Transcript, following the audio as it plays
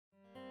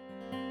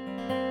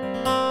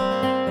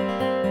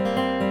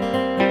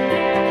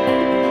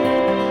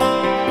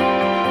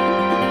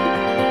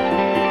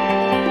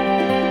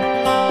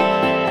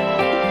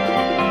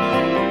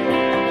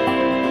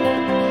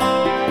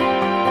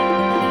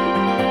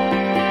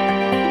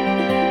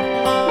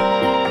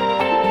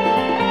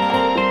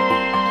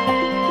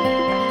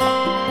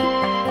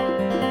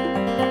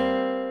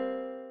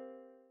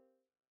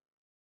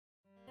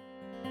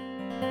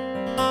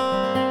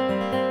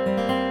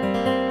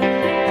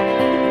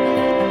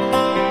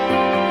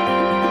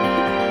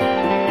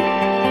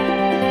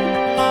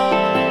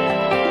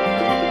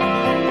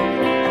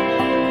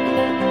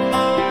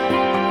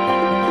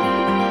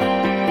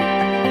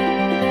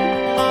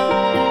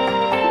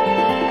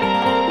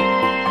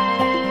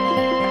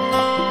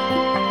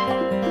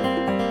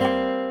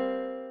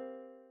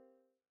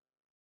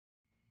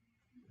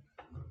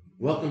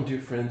Welcome, dear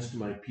friends, to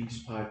my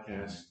Peace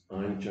Podcast.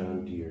 I'm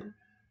John Deere.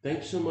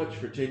 Thanks so much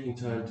for taking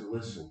time to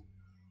listen.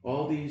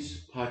 All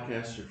these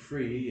podcasts are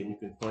free, and you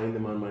can find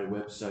them on my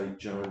website,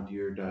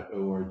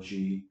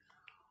 johndeere.org,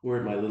 or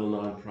at my little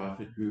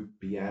nonprofit group,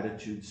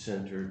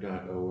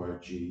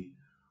 beatitudecenter.org,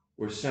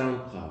 or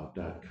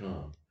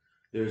soundcloud.com.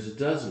 There's a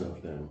dozen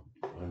of them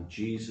on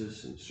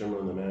Jesus and Sermon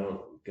on the Mount,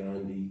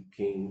 Gandhi,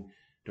 King,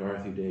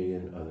 Dorothy Day,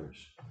 and others.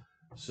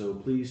 So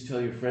please tell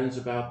your friends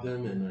about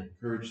them, and I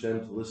encourage them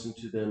to listen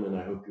to them, and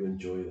I hope you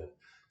enjoy them.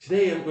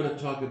 Today I'm going to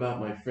talk about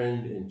my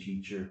friend and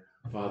teacher,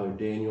 Father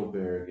Daniel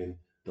Berrigan,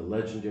 the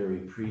legendary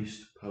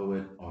priest,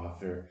 poet,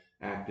 author,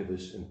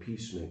 activist, and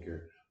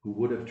peacemaker who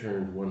would have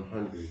turned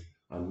 100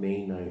 on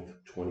May 9th,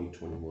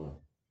 2021.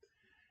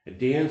 At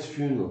Dan's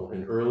funeral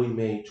in early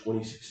May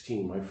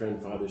 2016, my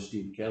friend Father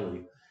Steve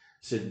Kelly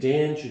said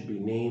Dan should be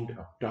named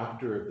a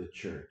doctor of the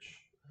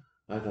church.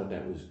 I thought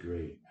that was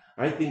great.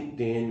 I think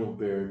Daniel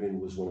Berrigan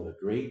was one of the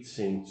great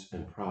saints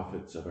and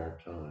prophets of our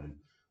time,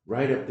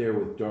 right up there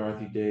with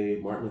Dorothy Day,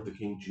 Martin Luther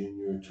King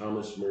Jr.,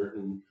 Thomas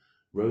Merton,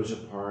 Rosa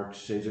Parks,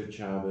 Cesar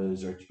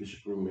Chavez,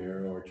 Archbishop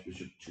Romero,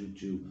 Archbishop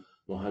Tutu,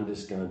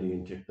 Mohandas Gandhi,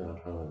 and Thich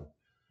Nhat Hanh.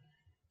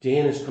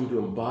 Dan has come to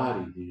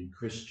embody the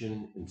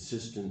Christian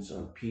insistence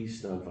on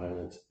peace,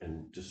 nonviolence,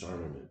 and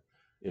disarmament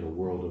in a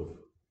world of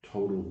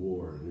total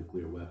war and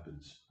nuclear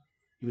weapons.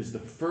 He was the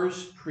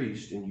first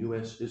priest in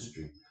U.S.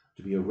 history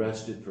to be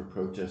arrested for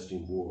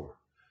protesting war,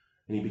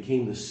 and he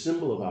became the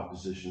symbol of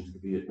opposition to the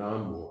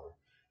Vietnam War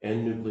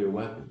and nuclear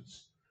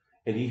weapons.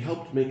 And he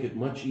helped make it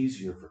much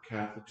easier for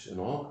Catholics and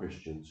all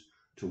Christians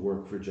to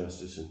work for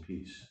justice and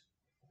peace.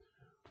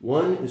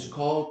 One is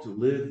called to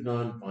live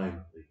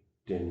nonviolently,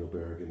 Daniel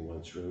Berrigan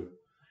once wrote,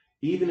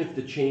 even if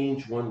the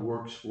change one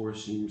works for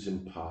seems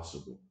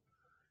impossible.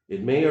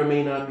 It may or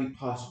may not be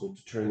possible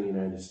to turn the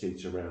United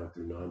States around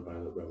through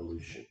nonviolent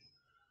revolution.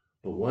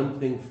 But one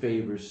thing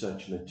favors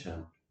such an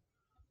attempt: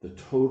 the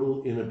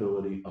total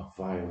inability of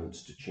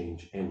violence to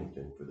change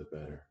anything for the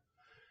better.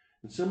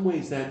 In some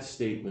ways, that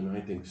statement,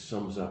 I think,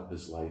 sums up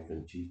his life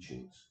and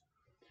teachings.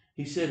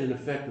 He said, in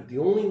effect, that the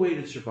only way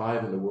to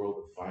survive in the world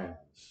of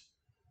violence,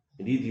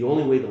 indeed the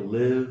only way to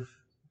live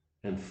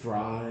and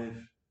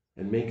thrive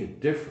and make a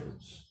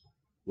difference,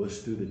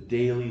 was through the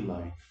daily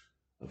life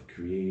of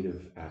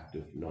creative,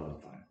 active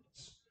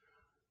nonviolence.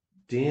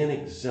 Dan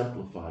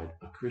exemplified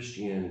a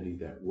Christianity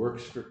that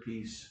works for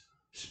peace,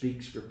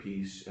 speaks for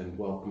peace, and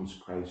welcomes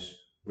Christ's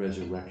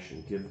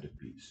resurrection gift of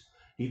peace.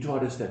 He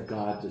taught us that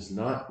God does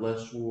not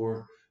bless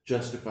war,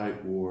 justify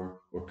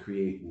war, or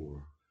create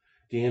war.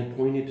 Dan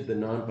pointed to the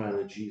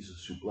nonviolent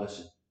Jesus who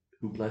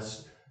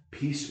blessed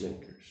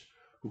peacemakers,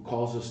 who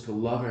calls us to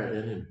love our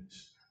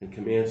enemies, and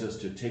commands us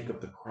to take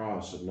up the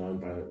cross of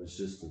nonviolent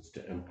resistance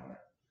to empire.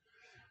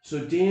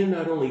 So Dan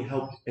not only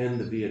helped end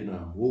the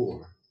Vietnam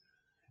War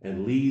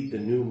and lead the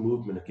new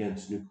movement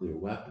against nuclear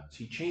weapons,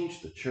 he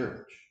changed the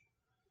church.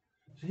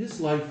 So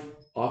his life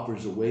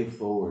offers a way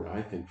forward,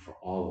 I think, for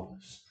all of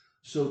us.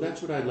 So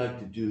that's what I'd like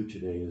to do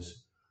today,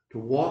 is to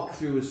walk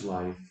through his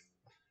life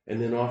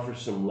and then offer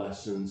some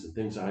lessons and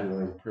things I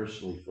learned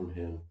personally from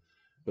him.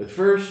 But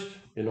first,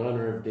 in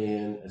honor of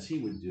Dan, as he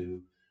would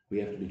do, we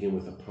have to begin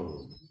with a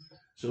poem.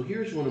 So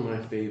here's one of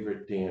my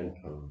favorite Dan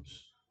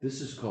poems.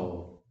 This is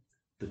called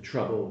The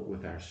Trouble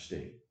with Our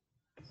State.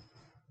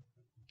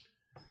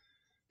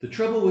 The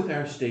trouble with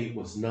our state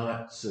was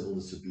not civil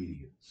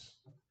disobedience,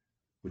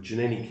 which in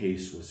any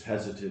case was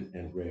hesitant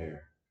and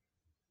rare.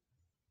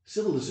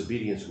 Civil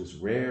disobedience was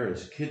rare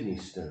as kidney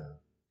stone.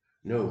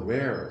 No,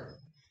 rarer.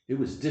 It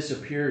was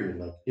disappearing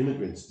like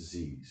immigrants'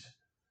 disease.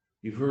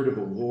 You've heard of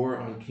a war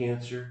on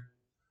cancer?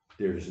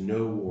 There's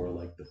no war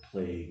like the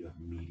plague of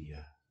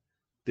media.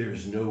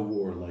 There's no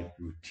war like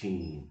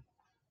routine.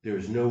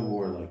 There's no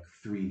war like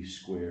 3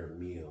 square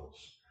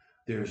meals.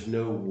 There's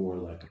no war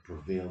like a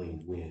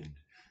prevailing wind.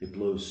 It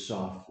blows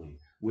softly,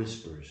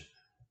 whispers,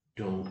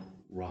 don't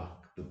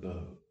rock the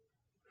boat.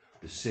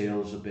 The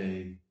sails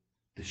obey,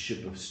 the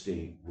ship of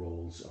state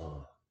rolls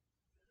on.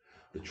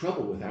 The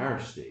trouble with our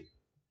state,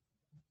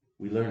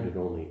 we learned it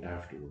only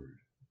afterward,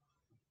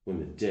 when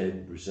the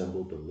dead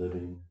resembled the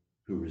living,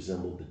 who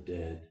resembled the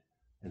dead,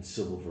 and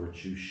civil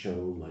virtue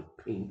shone like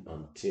paint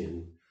on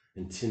tin,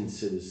 and tin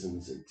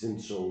citizens and tin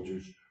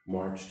soldiers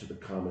marched to the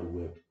common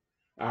whip.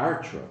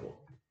 Our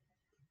trouble,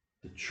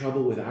 the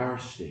trouble with our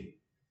state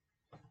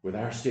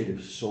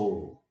of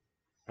soul,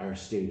 our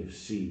state of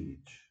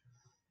siege,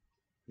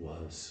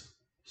 was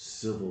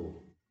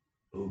civil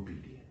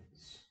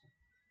obedience.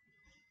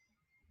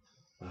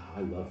 Wow,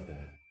 I love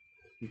that.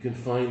 You can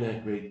find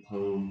that great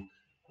poem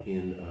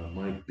in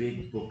my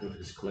big book of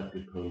his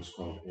collected poems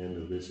called And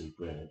the Risen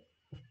Bread,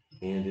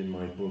 and in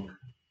my book,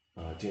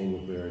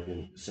 Daniel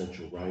Berrigan,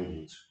 Essential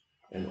Writings,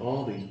 and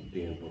all the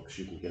Dan books.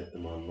 You can get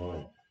them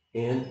online.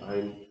 And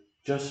I'm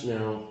just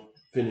now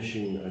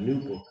finishing a new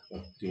book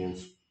of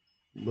Dan's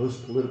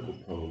most political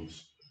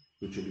poems,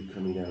 which will be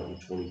coming out in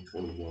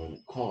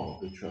 2021,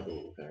 called The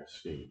Trouble with Our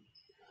State.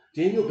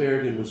 Daniel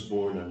Berrigan was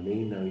born on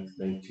May 9th,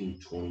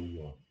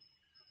 1921,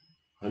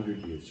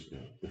 100 years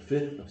ago, the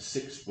fifth of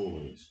 6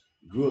 boys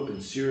grew up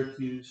in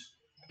Syracuse,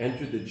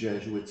 entered the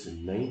Jesuits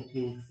in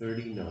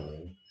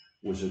 1939,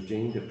 was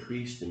ordained a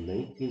priest in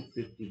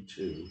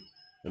 1952,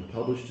 and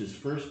published his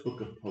first book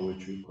of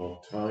poetry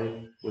called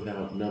Time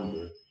Without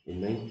Number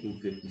in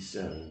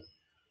 1957,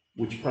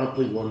 which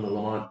promptly won the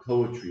Lamont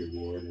Poetry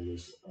Award and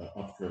was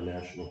up for a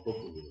National Book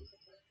Award.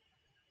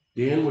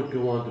 Dan would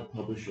go on to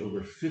publish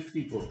over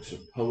 50 books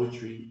of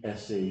poetry,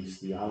 essays,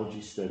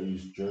 theology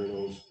studies,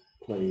 journals,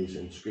 plays,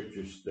 and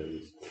scripture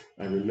studies.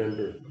 I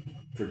remember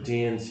for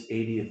Dan's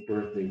 80th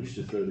birthday, we used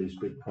to throw these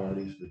big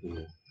parties for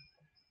Dan.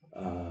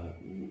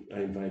 I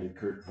invited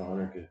Kurt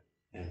Vonnegut,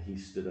 and he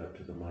stood up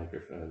to the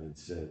microphone and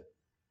said,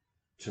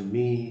 "To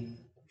me,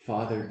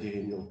 Father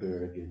Daniel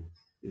Berrigan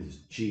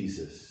is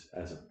Jesus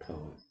as a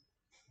poet."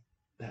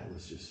 That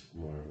was just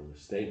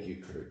marvelous. Thank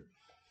you, Kurt.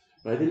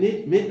 By the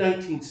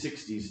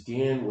mid-1960s,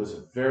 Dan was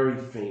a very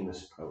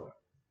famous poet,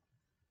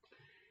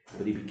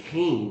 but he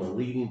became a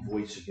leading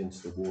voice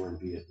against the war in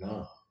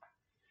Vietnam.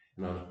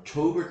 And on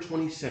October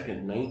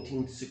 22nd,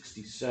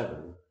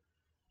 1967,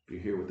 if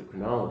you're here with the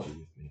chronology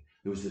with me,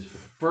 there was this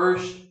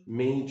first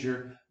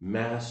major,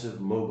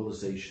 massive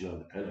mobilization on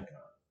the Pentagon.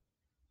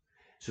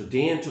 So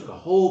Dan took a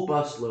whole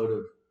busload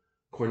of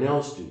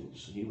Cornell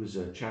students, he was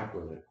a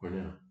chaplain at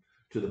Cornell,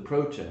 to the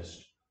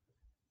protest.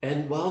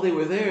 And while they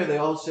were there, they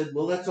all said,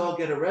 well, let's all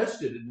get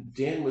arrested. And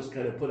Dan was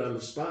kind of put on the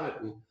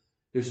spot, and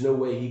there's no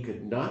way he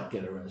could not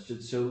get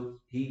arrested. So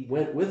he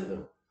went with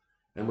them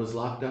and was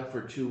locked up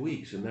for 2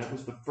 weeks. And that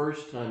was the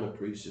first time a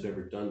priest had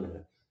ever done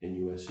that in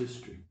U.S.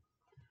 history.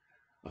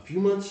 A few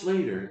months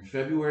later, in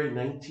February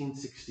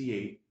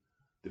 1968,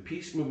 the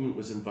peace movement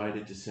was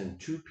invited to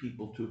send 2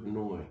 people to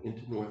Hanoi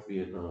into North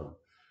Vietnam.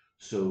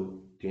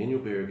 So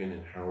Daniel Berrigan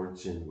and Howard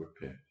Zinn were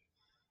picked.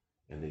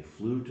 And they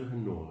flew to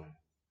Hanoi.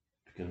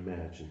 You can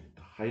imagine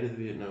the height of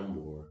the Vietnam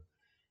War.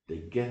 They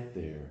get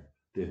there,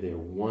 they're there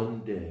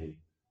one day,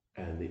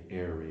 and the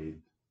air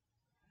raid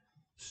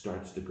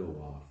starts to go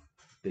off.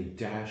 They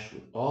dash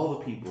with all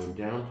the people in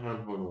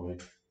downtown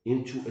Hanoi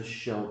into a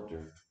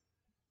shelter,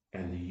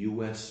 and the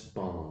U.S.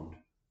 bombed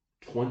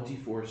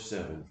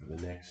 24/7 for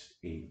the next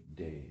 8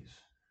 days.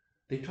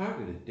 They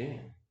targeted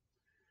Dan.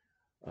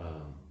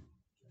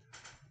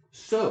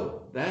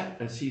 So that,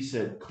 as he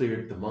said,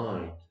 cleared the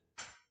mind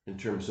in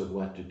terms of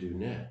what to do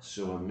next.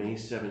 So on May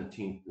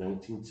 17,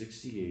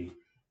 1968,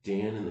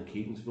 Dan and the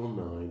Catonsville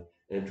Nine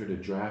entered a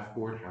draft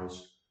board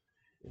house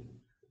in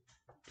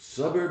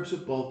suburbs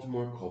of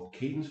Baltimore called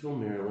Catonsville,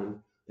 Maryland.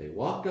 They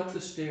walked up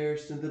the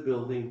stairs to the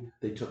building.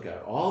 They took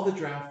out all the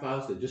draft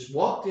files. They just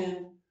walked in.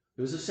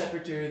 There was a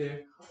secretary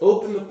there.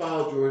 Opened the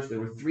file drawers. There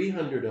were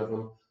 300 of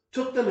them.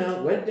 Took them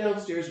out, went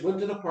downstairs, went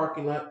to the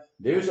parking lot.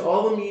 There's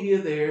all the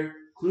media there,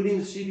 including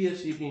the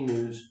CBS Evening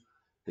News.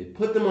 They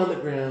put them on the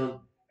ground,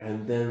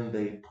 and then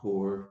they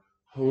poured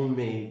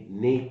homemade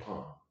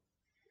napalm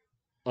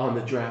on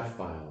the draft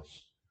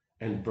files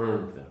and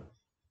burned them.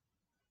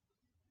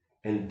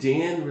 And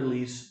Dan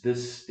released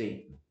this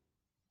statement,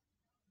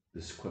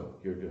 this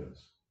quote, here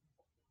goes.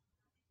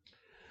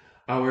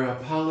 "Our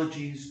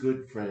apologies,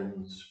 good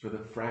friends, for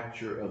the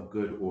fracture of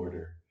good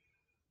order,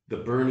 the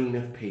burning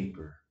of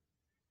paper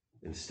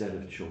instead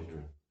of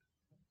children,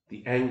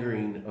 the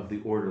angering of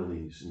the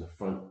orderlies in the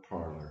front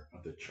parlor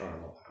of the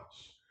charnel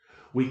house.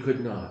 We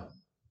could not,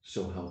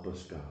 so help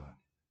us God,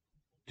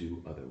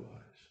 do otherwise."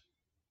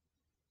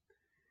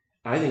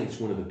 I think it's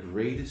one of the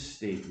greatest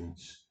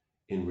statements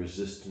in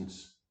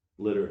resistance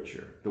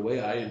literature. The way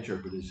I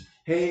interpret it is,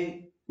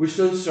 hey, we're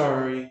so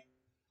sorry.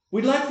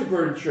 We'd like to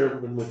burn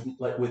children with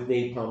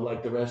napalm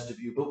like the rest of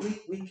you, but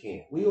we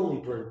can't. We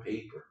only burn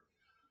paper.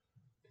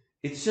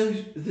 The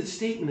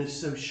statement is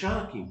so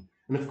shocking.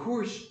 And of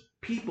course,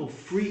 people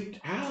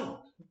freaked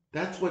out.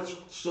 That's what's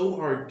so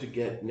hard to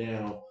get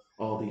now,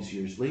 all these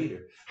years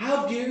later.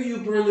 How dare you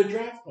burn the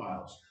draft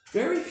files?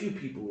 Very few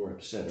people were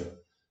upset at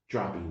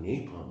dropping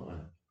napalm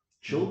on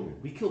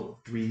children. We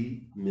killed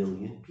 3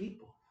 million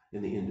people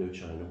in the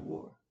Indochina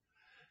War.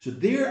 So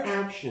their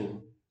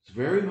action, it's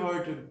very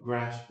hard to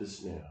grasp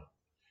this now,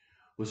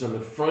 was on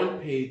the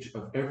front page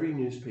of every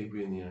newspaper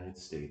in the United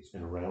States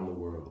and around the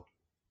world.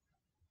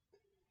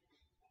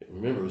 And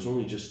remember, it was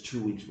only just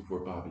 2 weeks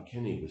before Bobby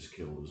Kennedy was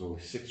killed. It was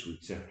only 6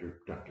 weeks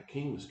after Dr.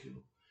 King was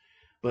killed.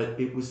 But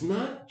it was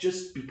not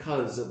just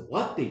because of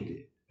what they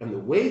did and the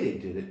way they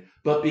did it,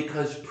 but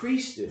because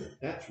priests did it.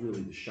 That's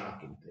really the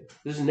shocking thing.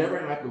 This has never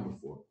happened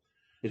before.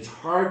 It's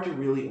hard to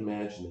really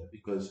imagine that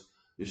because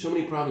there's so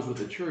many problems with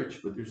the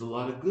church, but there's a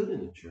lot of good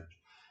in the church.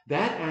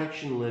 That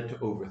action led to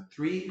over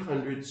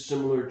 300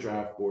 similar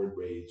draft board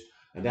raids,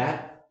 and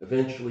that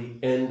eventually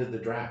ended the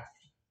draft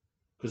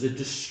because it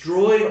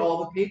destroyed all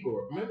the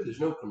paperwork. Remember, there's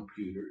no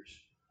computers,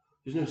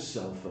 there's no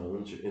cell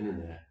phones or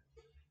internet.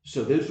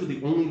 So those were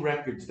the only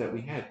records that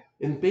we had.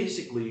 And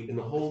basically, in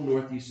the whole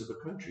northeast of the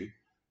country,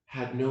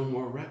 had no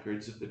more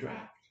records of the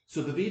draft.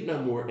 So the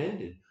Vietnam War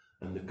ended,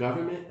 and the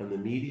government and the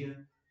media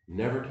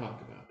never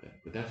talked about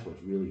that. But that's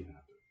what really happened.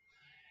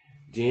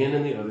 Dan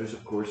and the others,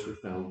 of course, were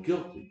found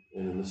guilty.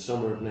 And in the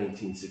summer of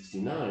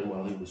 1969,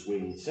 while he was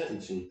waiting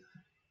sentencing,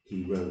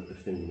 he wrote the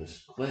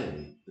famous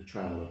play, The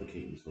Trial of the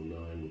Catonsville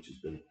Nine, which has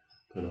been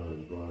put on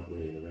in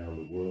Broadway and around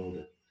the world.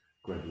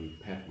 Gregory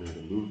Peck made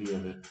a movie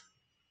of it.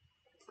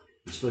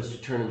 He's supposed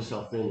to turn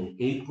himself in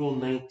April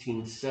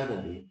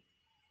 1970,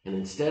 and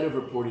instead of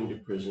reporting to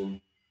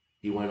prison,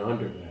 he went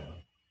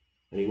underground.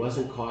 And he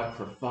wasn't caught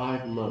for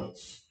 5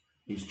 months.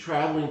 He's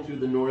traveling through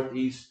the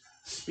Northeast,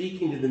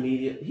 speaking to the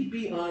media. He'd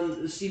be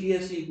on the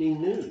CBS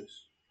Evening News.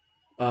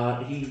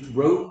 He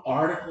wrote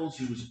articles.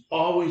 He was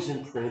always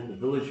in print, the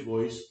Village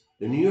Voice.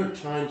 The New York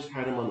Times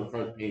had him on the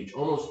front page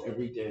almost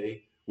every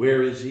day.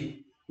 Where is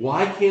he?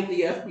 Why can't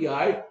the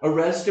FBI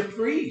arrest a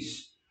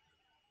priest?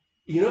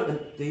 You know, and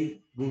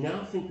we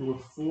now think there were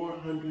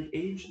 400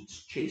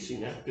 agents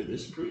chasing after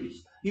this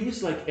priest. He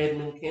was like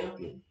Edmund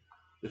Campion,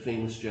 the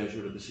famous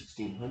Jesuit of the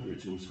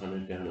 1600s, who was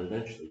hunted down and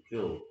eventually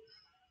killed.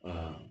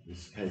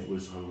 His head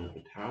was hung at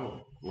the Tower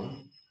of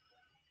London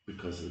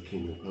because of the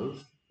king opposed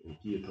him, and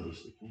he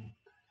opposed the king.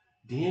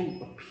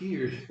 Dan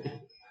appeared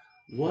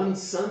one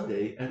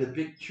Sunday at a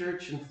big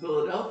church in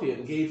Philadelphia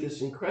and gave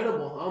this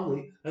incredible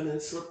homily and then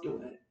slipped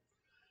away.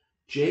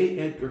 J.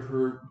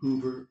 Edgar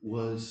Hoover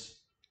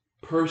was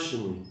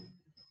personally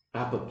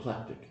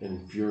apoplectic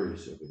and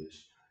furious over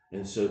this.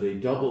 And so they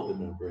doubled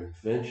the number, and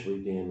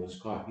eventually Dan was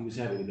caught. He was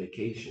having a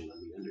vacation on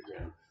the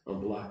underground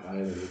on Block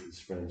Island with his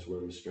friends,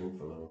 Willie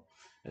Stringfellow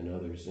and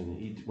others. And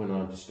he went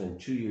on to spend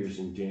 2 years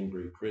in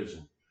Danbury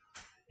prison.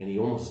 And he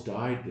almost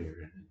died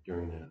there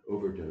during an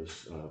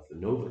overdose of the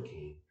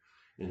Novocaine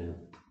in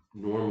a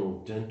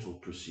normal dental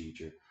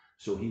procedure.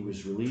 So he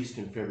was released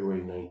in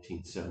February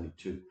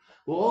 1972.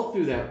 Well, all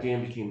through that,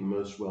 Dan became the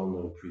most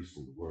well-known priest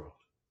in the world.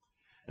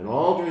 And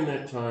all during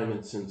that time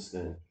and since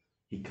then,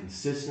 he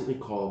consistently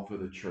called for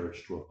the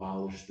church to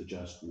abolish the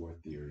just war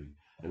theory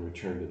and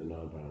return to the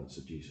nonviolence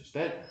of Jesus.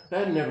 That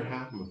had never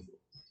happened before.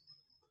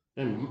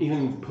 And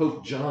even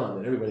Pope John,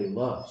 that everybody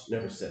loves,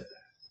 never said that.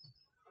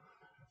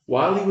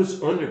 While he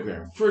was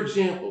underground, for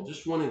example,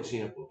 just one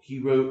example, he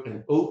wrote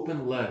an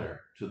open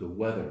letter to the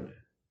Weathermen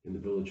in the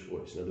Village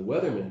Voice. Now, the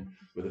Weathermen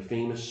were the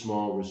famous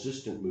small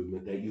resistant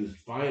movement that used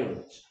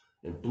violence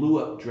and blew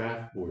up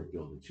draft board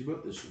buildings. He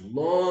wrote this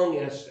long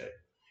essay.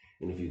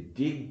 And if you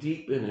dig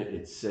deep in it,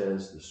 it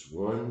says this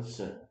one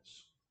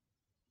sentence.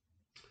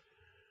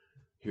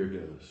 Here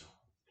goes.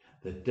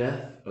 The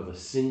death of a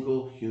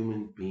single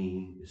human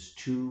being is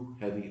too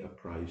heavy a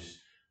price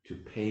to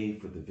pay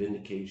for the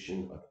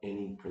vindication of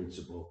any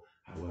principle,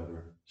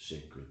 however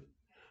sacred.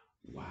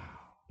 Wow.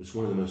 It's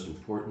one of the most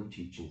important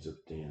teachings of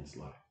Dan's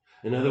life.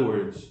 In other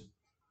words,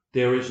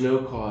 there is no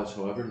cause,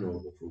 however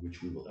noble, for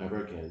which we will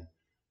ever again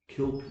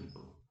kill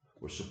people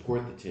or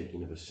support the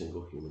taking of a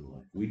single human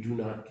life. We do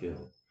not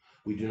kill.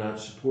 We do not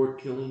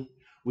support killing.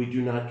 We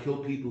do not kill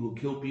people who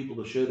kill people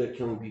to show that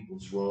killing people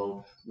is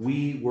wrong.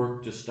 We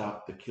work to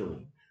stop the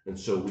killing. And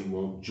so we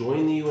won't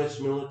join the U.S.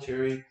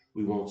 military.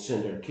 We won't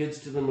send our kids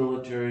to the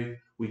military.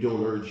 We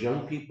don't urge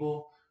young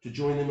people to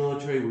join the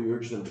military. We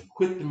urge them to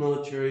quit the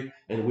military.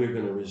 And we're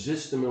going to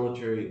resist the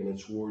military and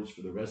its wars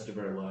for the rest of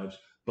our lives.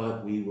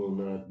 But we will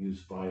not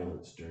use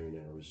violence during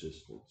our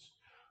resistance.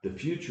 The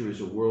future is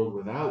a world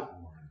without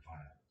war and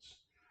violence.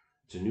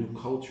 It's a new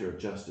culture of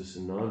justice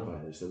and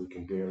nonviolence that we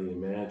can barely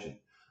imagine,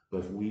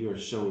 but we are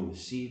sowing the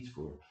seeds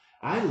for it.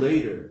 I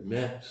later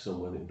met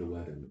someone in the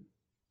Weathermen.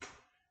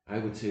 I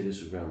would say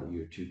this was around the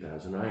year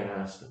 2000. I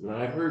asked them, and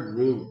I've heard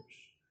rumors,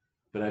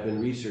 but I've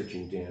been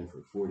researching Dan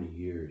for 40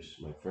 years,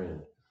 my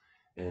friend.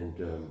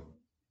 And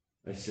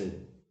I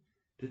said,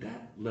 did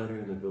that letter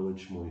in the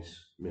Village Voice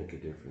make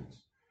a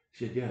difference?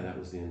 He said, yeah, that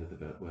was the end of the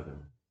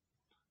Weathermen.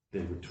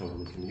 They were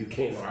totally, you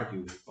can't argue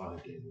with Father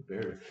Daniel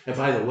Berrigan. And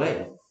by the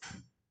way,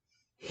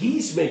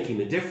 he's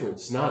making a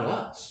difference, not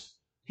us.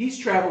 He's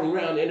traveling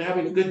around and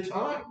having a good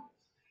time,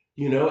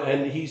 you know,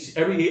 and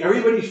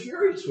everybody's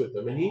furious with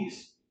him, and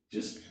he's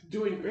just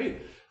doing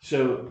great.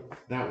 So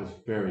that was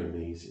very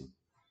amazing.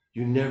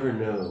 You never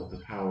know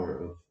the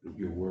power of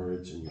your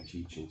words and your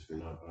teachings for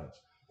nonviolence.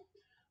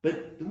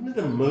 But one of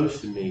the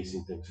most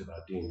amazing things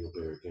about Daniel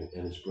Berrigan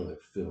and his brother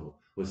Phil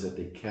was that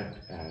they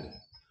kept at it.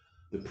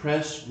 The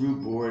press grew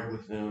bored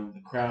with them.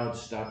 The crowd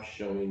stopped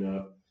showing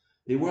up.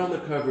 They were on the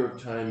cover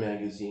of Time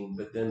magazine,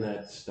 but then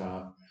that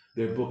stopped.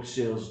 Their book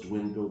sales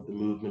dwindled. The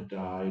movement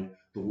died.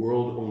 The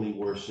world only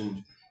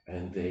worsened,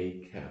 and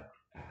they kept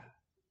at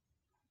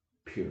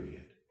it.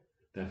 Period.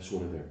 That's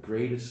one of their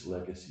greatest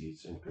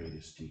legacies and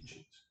greatest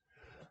teachings.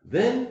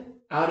 Then,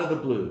 out of the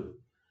blue,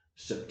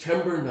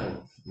 September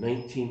 9th,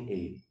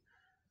 1980,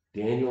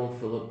 Daniel and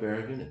Philip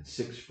Berrigan and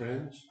 6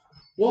 friends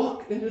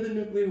walk into the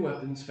nuclear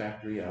weapons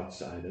factory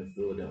outside of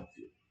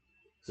Philadelphia.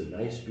 It's a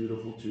nice,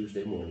 beautiful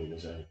Tuesday morning,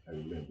 as I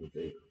remember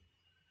vaguely.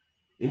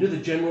 Into the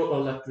General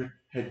Electric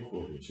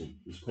headquarters in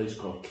this place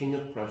called King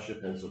of Prussia,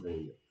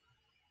 Pennsylvania.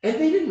 And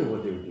they didn't know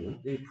what they were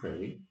doing. They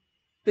prayed.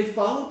 They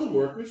followed the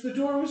workers. The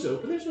door was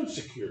open. There's no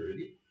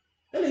security.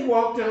 And they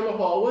walked down the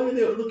hallway, and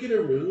they would look in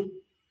a room,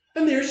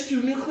 and there's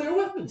 2 nuclear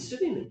weapons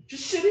sitting there,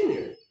 just sitting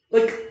there,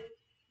 like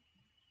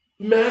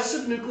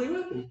massive nuclear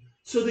weapons.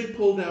 So they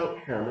pulled out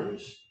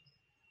hammers,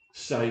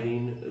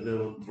 citing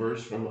the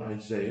verse from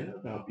Isaiah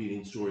about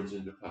beating swords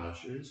into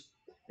plowshares,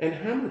 and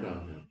hammered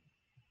on them.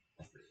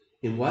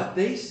 And what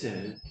they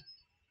said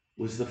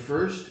was the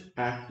first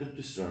act of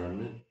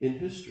disarmament in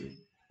history,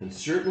 and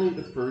certainly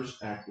the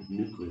first act of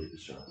nuclear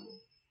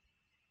disarmament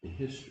in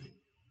history.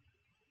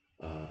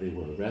 They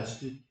were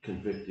arrested,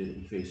 convicted,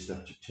 and faced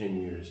up to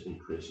 10 years in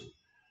prison.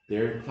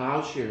 Their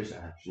plowshares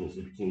action, as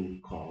it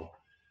became called,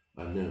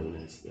 known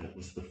as, that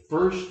was the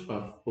first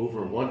of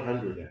over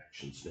 100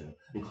 actions now,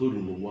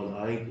 including the one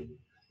I did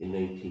in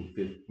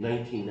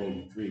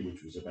 1993,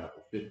 which was about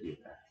the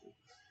 50th action.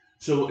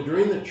 So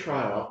during the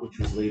trial, which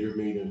was later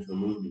made into a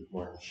movie with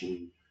Martin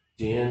Sheen,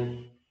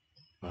 Dan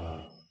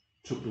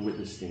took the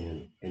witness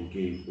stand and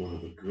gave one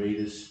of the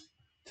greatest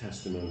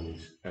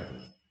testimonies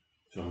ever.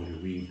 So I'm going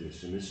to read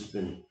this, and this has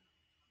been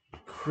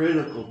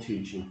critical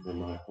teaching for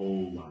my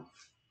whole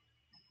life.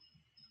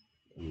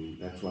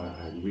 And that's why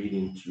I'm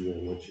reading to you,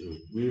 and I want you to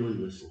really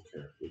listen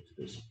carefully to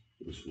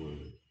this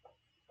word.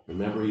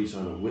 Remember, he's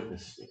on a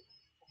witness stand.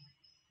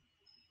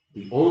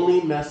 The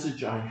only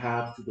message I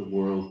have to the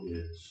world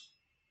is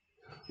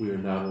we are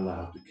not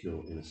allowed to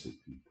kill innocent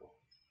people.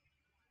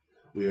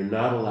 We are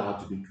not allowed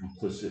to be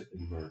complicit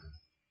in murder.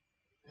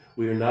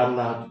 We are not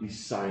allowed to be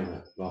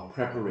silent while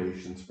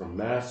preparations for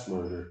mass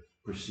murder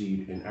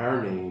proceed in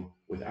our name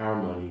with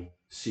our money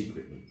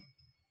secretly.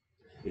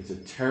 It's a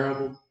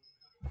terrible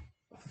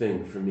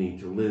thing for me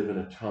to live in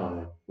a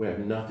time where I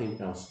have nothing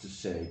else to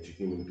say to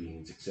human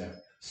beings except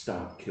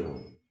stop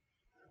killing.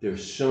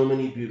 There's so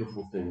many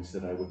beautiful things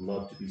that I would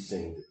love to be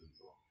saying to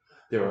people.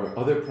 There are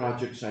other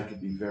projects I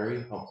could be very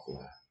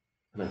helpful at,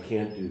 and I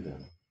can't do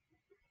them.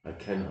 I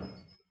cannot,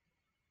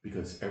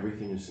 because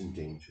everything is in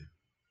danger.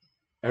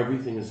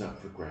 Everything is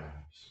up for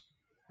grabs.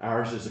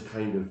 Ours is a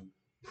kind of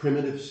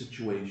primitive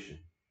situation,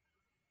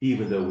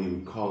 even though we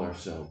would call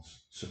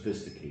ourselves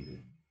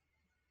sophisticated.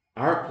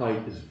 Our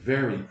plight is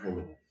very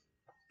primitive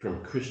from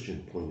a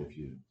Christian point of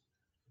view.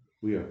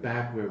 We are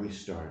back where we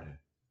started.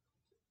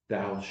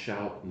 Thou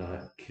shalt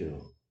not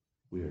kill.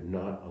 We are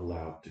not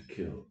allowed to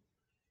kill.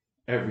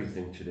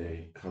 Everything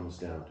today comes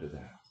down to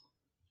that.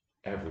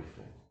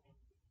 Everything.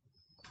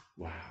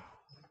 Wow.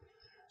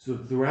 So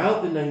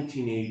throughout the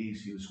 1980s,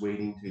 he was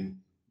waiting to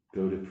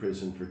go to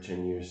prison for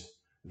 10 years,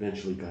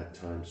 eventually got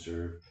time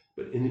served.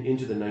 But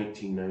into the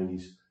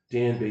 1990s,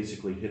 Dan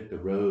basically hit the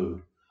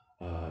road,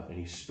 and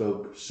he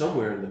spoke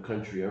somewhere in the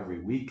country every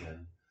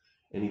weekend.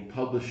 And he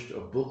published a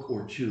book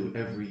or two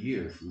every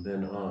year from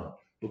then on,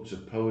 books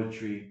of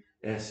poetry,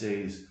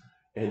 essays,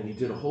 and he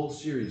did a whole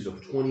series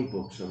of 20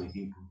 books on the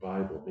Hebrew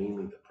Bible,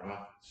 mainly the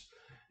prophets.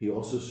 He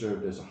also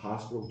served as a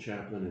hospital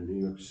chaplain in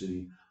New York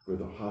City for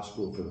the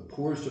hospital for the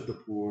poorest of the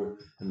poor,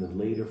 and then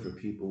later for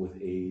people with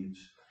AIDS.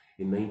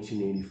 In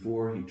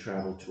 1984, he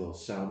traveled to El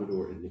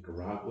Salvador and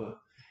Nicaragua.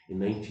 In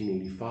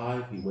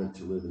 1985, he went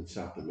to live in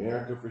South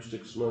America for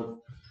 6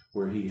 months,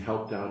 where he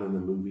helped out in the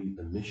movie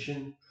The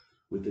Mission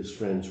with his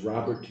friends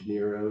Robert De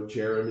Niro,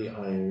 Jeremy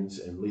Irons,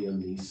 and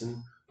Liam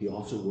Neeson. He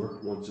also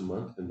worked once a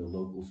month in the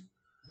local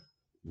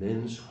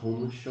men's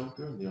homeless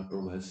shelter on the Upper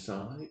West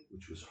Side,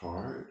 which was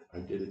hard. I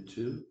did it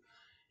too.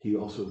 He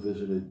also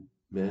visited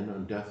men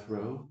on death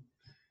row.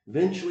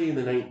 Eventually, in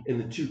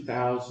the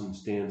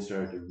 2000s, Dan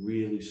started to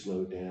really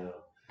slow down,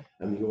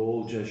 and the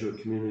old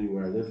Jesuit community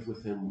where I lived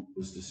with him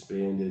was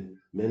disbanded.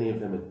 Many of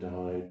them had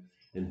died,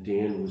 and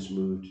Dan was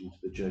moved into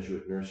the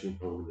Jesuit nursing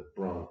home in the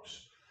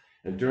Bronx.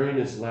 And during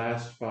his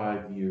last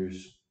 5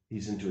 years,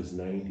 he's into his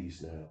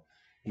 90s now,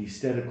 he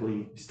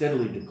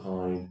steadily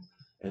declined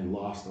and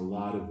lost a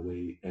lot of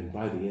weight. And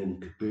by the end, he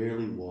could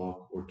barely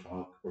walk or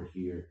talk or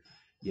hear,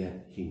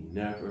 yet he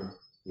never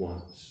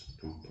once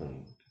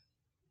complained.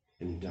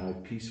 And he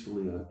died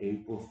peacefully on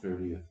April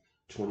 30th,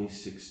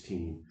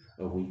 2016,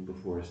 a week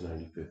before his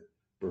 95th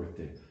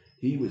birthday.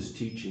 He was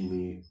teaching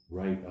me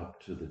right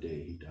up to the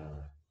day he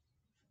died.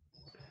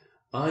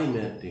 I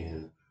met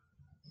Dan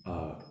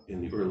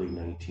in the early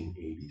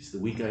 1980s. The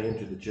week I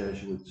entered the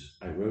Jesuits,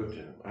 I wrote to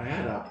him. I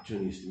had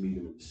opportunities to meet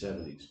him in the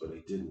 70s, but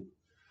I didn't.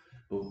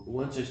 But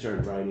once I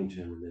started writing to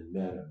him and then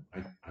met him,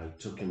 I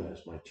took him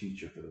as my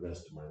teacher for the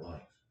rest of my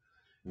life.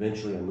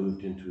 Eventually, I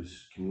moved into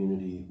his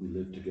community. We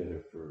lived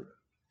together for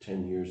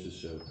 10 years or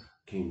so,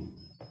 became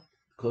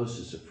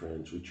closest of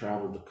friends. We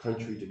traveled the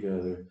country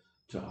together,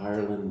 to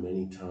Ireland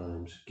many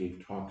times,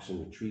 gave talks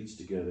and retreats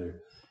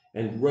together,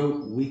 and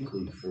wrote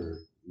weekly for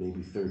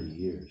maybe 30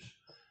 years.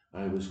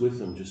 I was with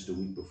him just a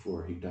week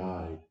before he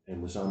died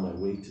and was on my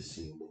way to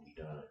see him when he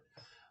died.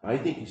 I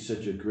think he's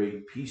such a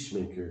great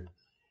peacemaker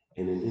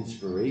and an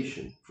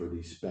inspiration for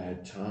these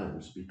bad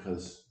times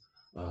because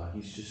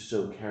he's just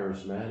so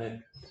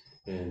charismatic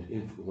and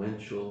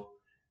influential,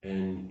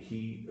 and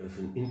he is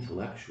an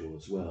intellectual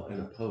as well and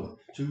a poet.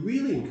 So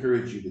really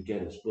encourage you to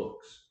get his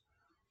books.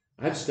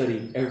 I've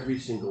studied every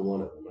single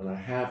one of them, and I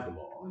have them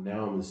all, and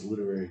now I'm his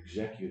literary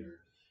executor,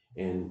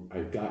 and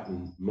I've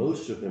gotten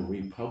most of them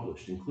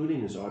republished,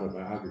 including his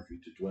autobiography,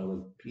 To Dwell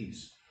in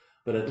Peace.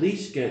 But at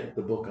least get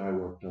the book I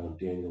worked on,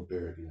 Daniel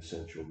Berrigan,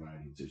 Essential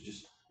Writings. There's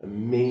just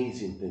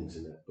amazing things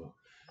in that book.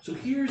 So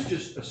here's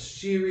just a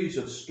series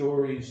of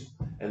stories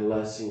and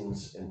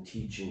lessons and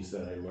teachings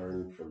that I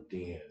learned from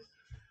Dan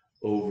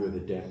over the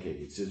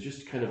decades. It's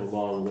just kind of a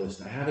long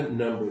list. I haven't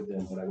numbered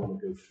them, but I want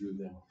to go through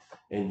them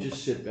and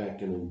just sit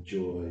back and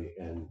enjoy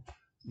and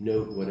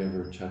note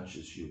whatever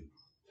touches you.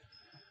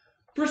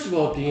 First of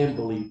all, Dan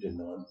believed in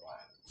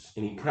nonviolence,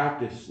 and he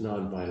practiced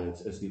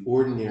nonviolence as the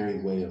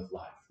ordinary way of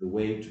life, the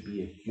way to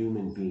be a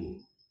human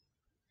being.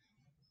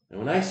 And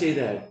when I say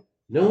that,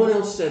 no one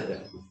else said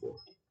that before.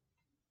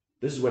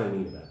 This is what I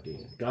mean about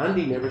Dan.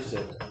 Gandhi never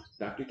said that.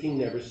 Dr. King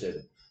never said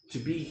it. To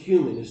be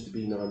human is to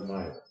be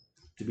nonviolent.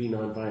 To be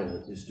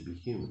nonviolent is to be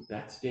human.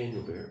 That's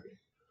Daniel Berrigan.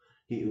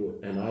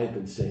 And I've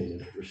been saying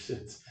it ever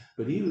since,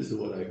 but he was the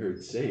one I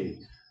heard say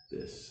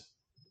this.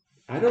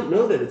 I don't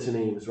know that it's in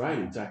any of his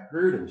writings. I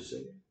heard him say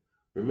it.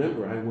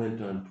 Remember, I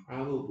went on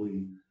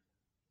probably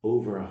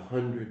over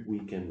 100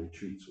 weekend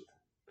retreats with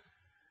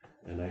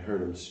him, and I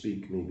heard him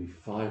speak maybe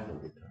 500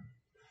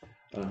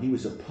 times. He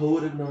was a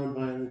poet of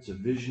nonviolence, a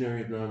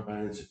visionary of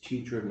nonviolence, a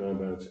teacher of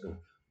nonviolence, an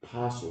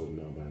apostle of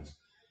nonviolence.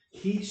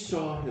 He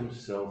saw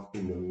himself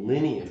in the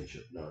lineage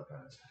of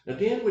nonviolence. Now,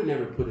 Dan would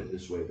never put it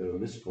this way, though.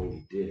 At this point,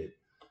 he did.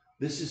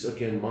 This is,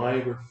 again,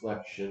 my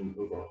reflection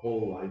over a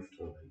whole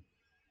lifetime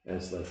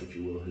as, like, if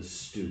you will, his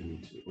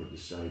student or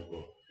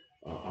disciple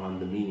on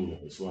the meaning of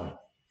his life.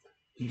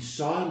 He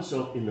saw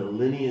himself in the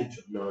lineage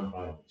of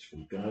nonviolence,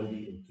 from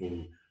Gandhi and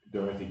King to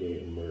Dorothy Day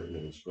and Merton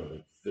and his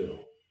brother Phil.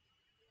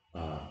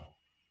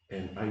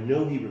 And I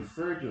know he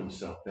referred to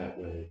himself that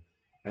way,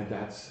 and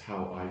that's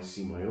how I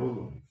see my own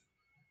life.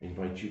 I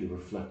invite you to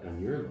reflect on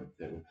your life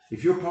that way.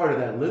 If you're part of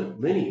that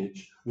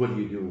lineage, what are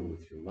you doing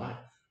with your life?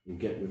 And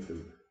get with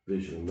the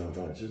vision of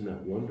nonviolence. Isn't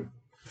that wonderful?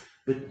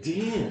 But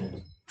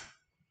Dan,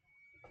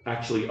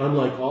 actually,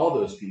 unlike all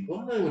those people,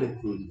 and I would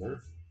include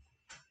Murphy,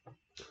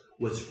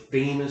 was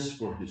famous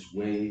for his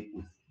way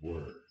with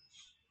words.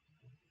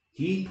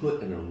 He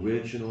put an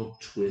original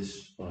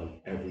twist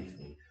on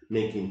everything,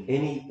 making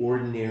any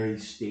ordinary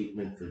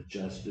statement for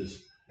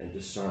justice and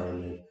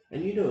disarmament.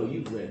 And you know,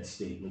 you've read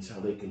statements, how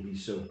they can be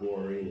so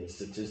boring and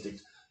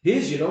statistics.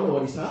 His, you don't know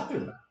what he's talking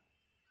about.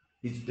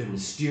 They're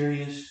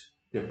mysterious,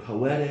 they're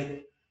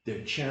poetic,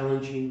 they're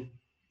challenging,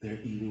 they're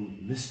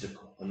even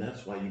mystical. And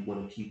that's why you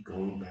want to keep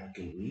going back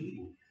and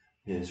reading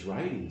his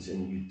writings.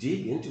 And you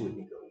dig into it and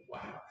you go,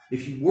 wow.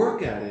 If you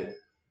work at it,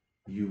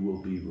 you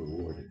will be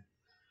rewarded.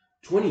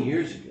 20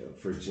 years ago,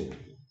 for example,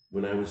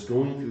 when I was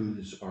going through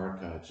his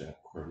archives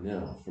at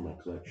Cornell for my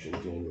collection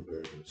of Daniel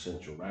Berrigan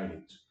Essential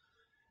Writings,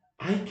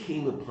 I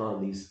came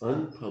upon these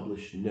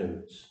unpublished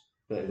notes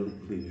that I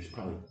believe there's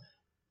probably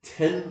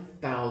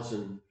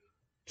 10,000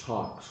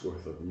 talks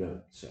worth of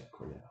notes at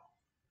Cornell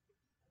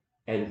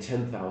and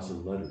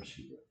 10,000 letters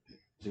he wrote.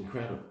 It's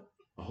incredible.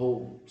 A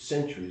whole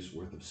century's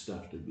worth of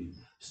stuff to be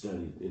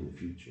studied in the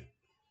future.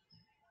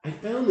 I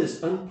found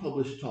this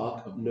unpublished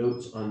talk of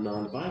notes on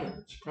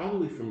nonviolence,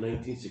 probably from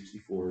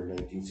 1964 or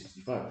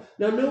 1965.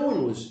 Now, no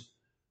one was,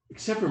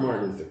 except for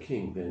Martin Luther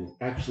King, then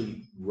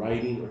actually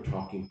writing or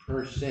talking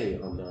per se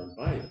on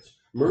nonviolence.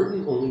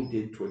 Merton only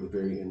did toward the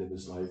very end of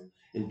his life,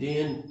 and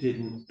Dan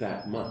didn't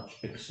that much,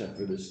 except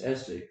for this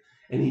essay.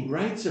 And he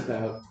writes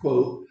about,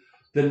 quote,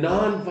 the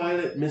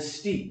nonviolent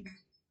mystique,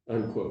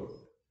 unquote,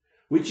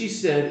 which he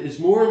said is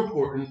more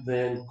important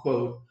than,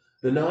 quote,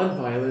 the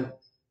nonviolent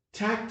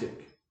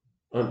tactic,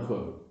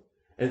 unquote.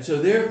 And so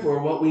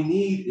therefore what we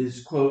need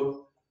is,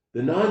 quote,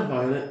 the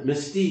nonviolent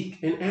mystique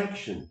in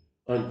action,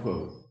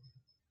 unquote.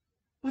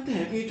 What the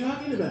heck are you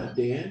talking about,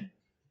 Dan?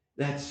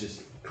 That's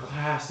just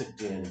classic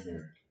Dan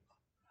Berrigan.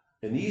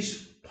 And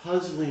these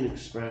puzzling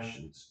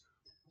expressions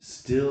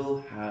still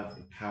have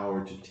the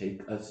power to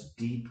take us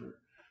deeper,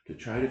 to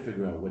try to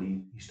figure out what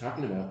he's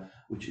talking about,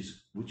 which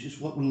is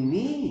what we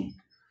need.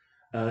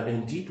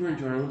 And deeper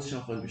into our own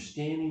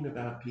self-understanding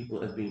about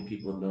people as being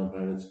people of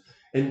nonviolence.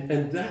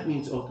 And that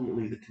means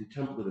ultimately the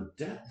contemplative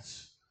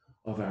depths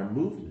of our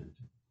movement.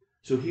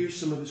 So here's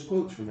some of his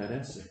quotes from that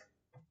essay.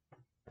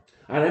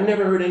 And I've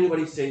never heard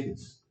anybody say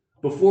this,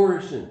 before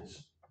or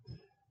since.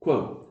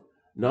 Quote,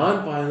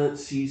 nonviolence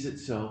sees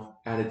itself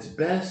at its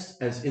best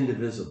as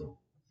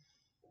indivisible,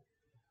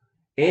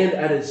 and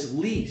at its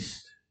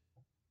least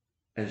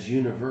as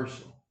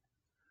universal.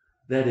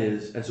 That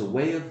is, as a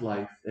way of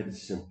life that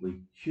is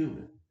simply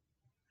human.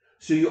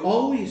 So you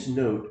always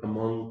note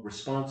among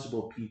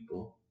responsible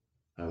people,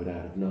 I would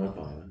add of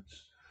nonviolence,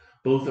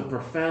 both a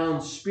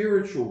profound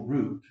spiritual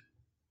root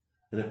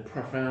and a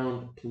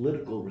profound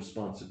political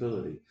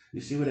responsibility.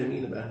 You see what I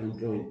mean about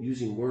him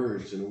using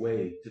words in a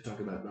way to talk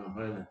about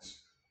nonviolence?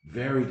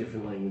 Very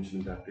different language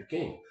than Dr.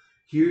 King.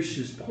 Here's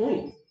his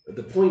point,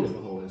 the point of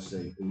the whole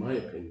essay, in my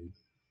opinion.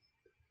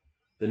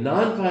 The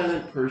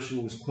nonviolent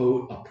person was,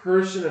 quote, a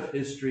person of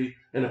history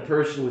and a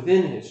person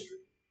within history.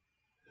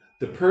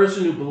 The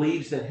person who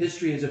believes that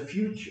history has a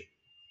future.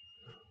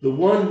 The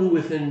one who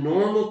within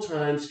normal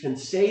times can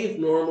save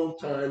normal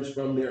times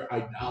from their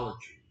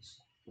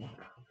idolatries. Wow.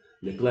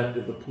 Neglect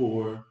of the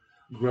poor,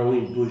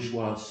 growing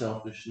bourgeois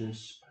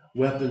selfishness,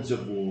 weapons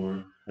of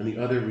war, and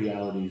the other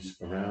realities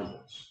around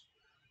us.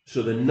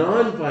 So the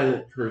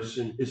nonviolent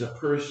person is a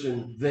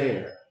person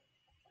there,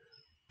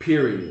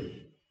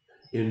 period,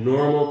 in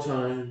normal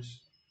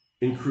times,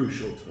 in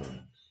crucial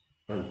times,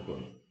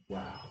 unquote.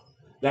 Wow.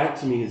 That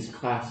to me is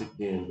classic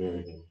Dan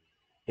Berrigan.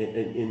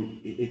 And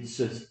it's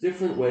a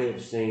different way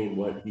of saying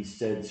what he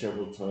said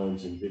several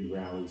times in big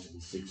rallies in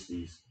the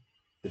 60s,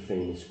 the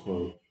famous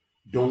quote,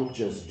 don't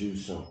just do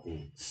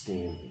something,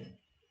 stand there.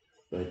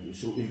 But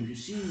so if you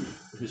see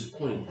his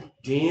point,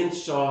 Dan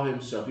saw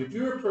himself. If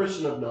you're a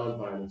person of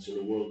nonviolence in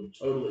a world of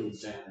total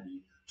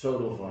insanity,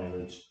 total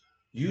violence,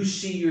 you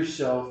see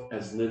yourself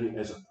as living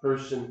as a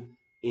person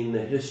in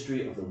the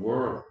history of the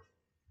world.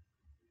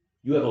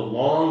 You have a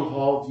long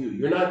haul view.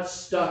 You're not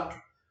stuck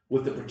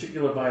with the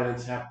particular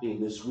violence happening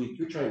this week.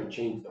 You're trying to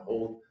change the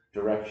whole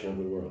direction of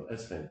the world.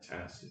 That's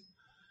fantastic.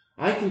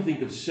 I can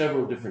think of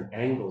several different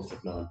angles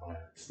of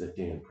nonviolence that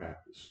Dan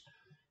practiced.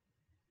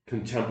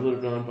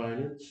 Contemplative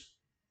nonviolence.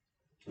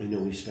 I know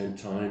we spent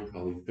time,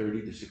 probably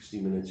 30 to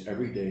 60 minutes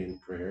every day in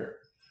prayer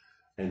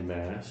and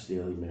Mass,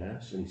 daily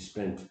Mass, and he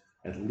spent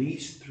at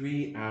least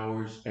 3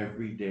 hours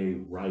every day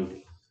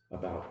writing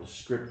about the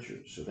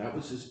scriptures. So that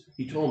was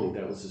he told me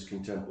that was his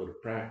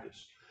contemplative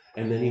practice.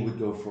 And then he would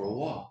go for a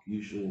walk,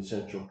 usually in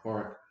Central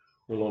Park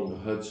or along the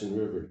Hudson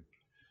River.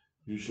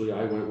 Usually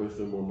I went with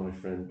him or my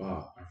friend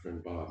Bob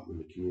in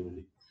the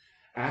community.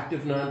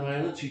 Active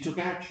nonviolence, he took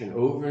action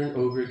over and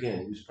over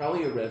again. He was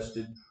probably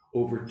arrested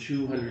over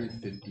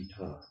 250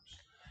 times.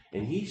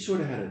 And he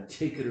sort of had a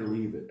take it or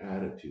leave it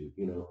attitude.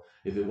 You know,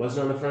 if it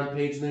wasn't on the front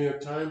page of the New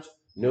York Times,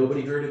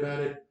 nobody heard about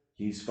it.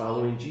 He's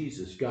following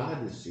Jesus.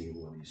 God is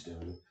seeing what he's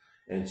doing.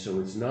 And so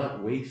it's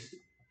not wasted.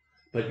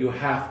 But you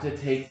have to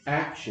take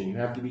action. You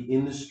have to be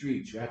in the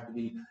streets. You have to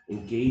be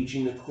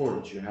engaging the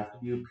courts. You have to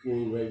be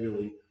appearing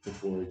regularly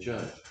before a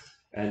judge.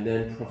 And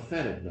then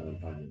prophetic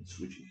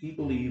nonviolence, which he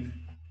believed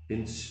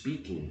in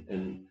speaking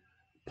and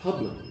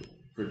publicly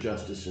for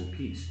justice and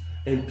peace.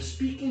 And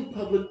speaking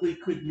publicly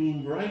could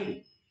mean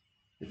writing,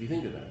 if you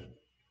think about it.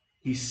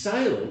 He's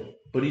silent,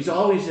 but he's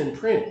always in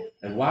print.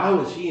 And wow,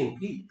 is he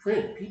in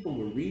print? People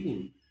were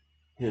reading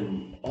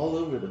him all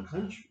over the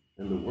country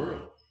and the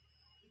world.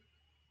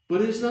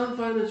 But his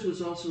nonviolence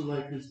was also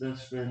like his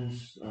best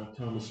friend's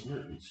Thomas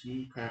Merton's.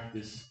 He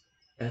practiced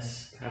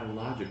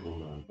eschatological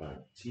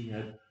nonviolence. He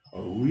had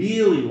a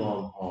really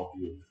long haul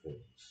view of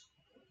things,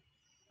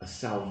 a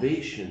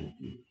salvation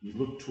view. He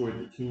looked toward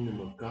the kingdom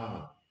of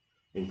God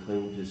and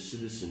claimed his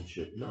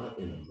citizenship not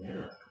in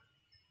America,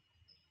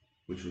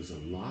 which was a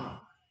lie,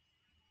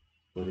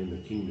 but in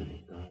the kingdom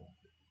of God.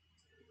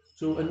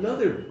 So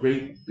another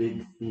great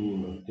big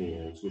theme of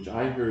Dan's, which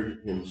I heard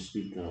him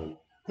speak on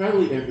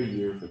probably every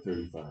year for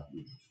 35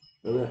 years.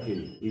 I'm not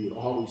kidding. He would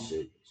always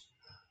say this: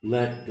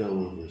 let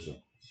go of results.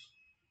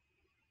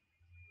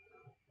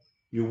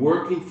 You're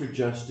working for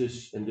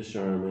justice and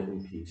discernment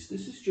and peace.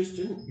 This is just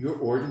in your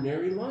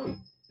ordinary life,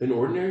 an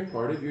ordinary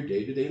part of your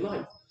day-to-day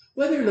life.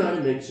 Whether or not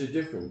it makes a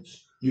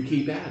difference, you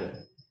keep at it.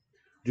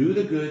 Do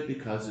the good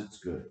because it's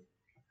good.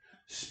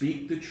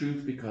 Speak the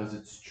truth because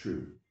it's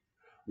true.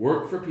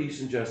 Work for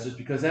peace and justice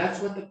because that's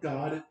what the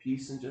God of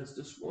peace and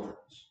justice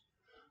wants.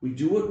 We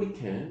do what we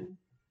can,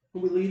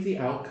 and we leave the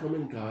outcome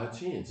in God's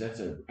hands.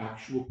 That's an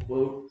actual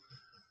quote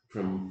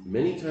from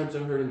many times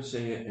I've heard him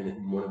say it, and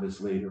in one of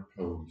his later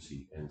poems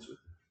he ends with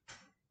it.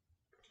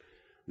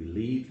 We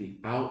leave the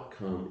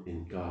outcome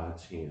in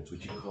God's hands,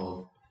 which he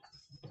called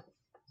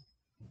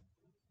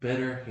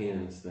better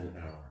hands than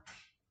ours.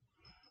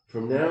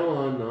 From now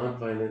on,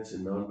 nonviolence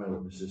and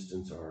nonviolent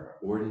resistance are our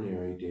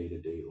ordinary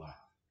day-to-day life.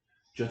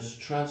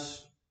 Just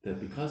trust that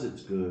because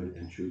it's good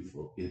and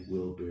truthful, it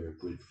will bear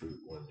good fruit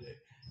one day.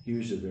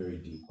 Here's a very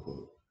deep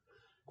quote.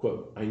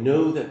 Quote, I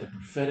know that the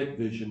prophetic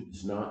vision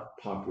is not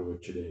popular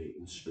today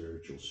in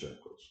spiritual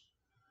circles,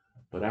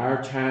 but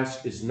our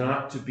task is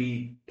not to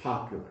be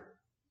popular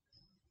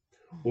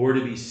or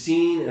to be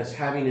seen as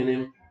having an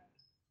impact,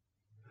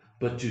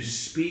 but to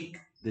speak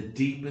the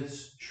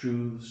deepest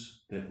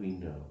truths that we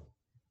know.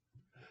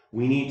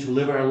 We need to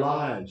live our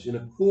lives in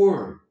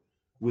accord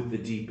with the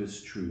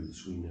deepest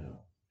truths we know,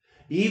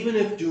 even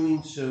if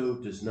doing so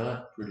does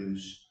not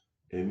produce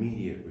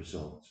immediate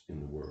results in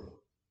the world,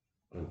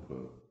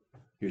 unquote.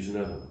 Here's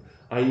another one.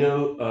 I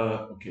know,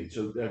 okay,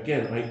 so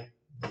again,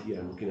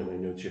 I'm looking at my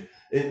notes here.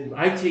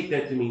 I take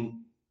that to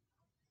mean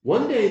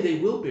one day they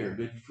will bear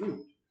good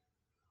fruit,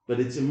 but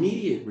it's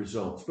immediate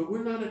results, but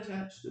we're not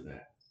attached to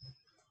that.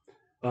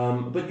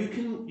 But you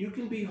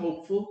can be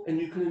hopeful and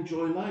you can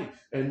enjoy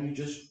life and you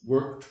just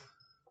work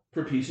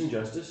for peace and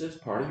justice as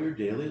part of your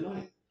daily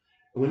life.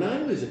 When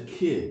I was a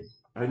kid,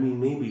 I mean,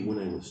 maybe when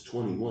I was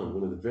 21,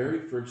 one of the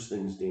very first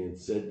things Dan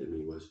said to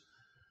me was,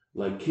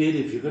 like, kid,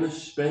 if you're going to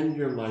spend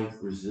your life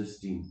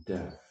resisting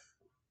death,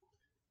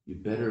 you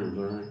better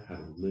learn how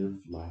to live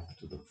life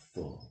to the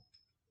full.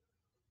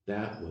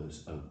 That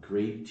was a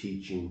great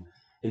teaching.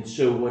 And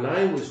so when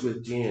I was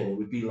with Dan, it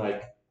would be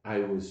like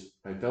I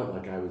felt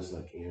like I was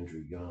like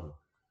Andrew Young,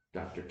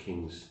 Dr.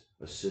 King's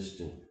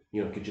assistant,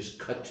 could just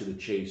cut to the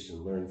chase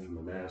and learn from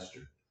the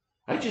master.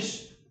 I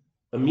just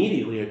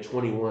immediately at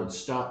 21,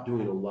 stopped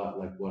doing a lot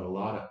like what a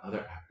lot of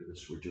other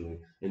activists were doing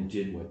and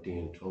did what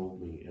Dan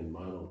told me and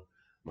modeled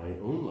my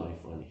own life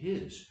on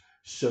his.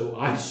 So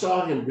I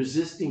saw him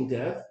resisting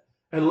death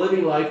and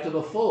living life to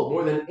the full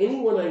more than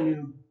anyone I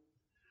knew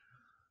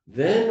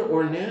then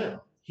or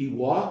now. He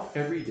walked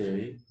every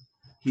day.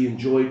 He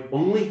enjoyed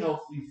only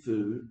healthy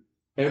food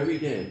every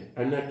day.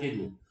 I'm not kidding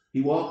you.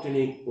 He walked and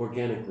ate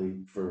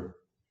organically for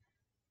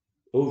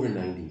over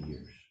 90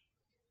 years.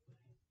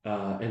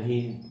 And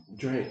he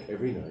drank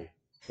every night.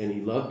 And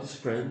he loved his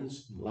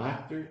friends,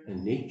 laughter,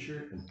 and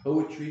nature, and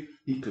poetry.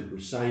 He could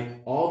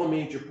recite all the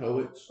major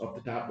poets off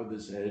the top of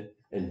his head,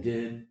 and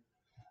did,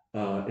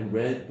 and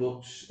read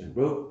books, and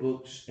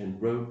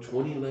wrote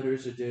 20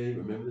 letters a day.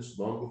 Remember this,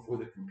 long before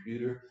the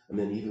computer, and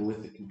then even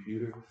with the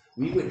computer.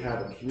 We would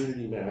have a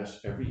community mass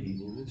every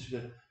evening. This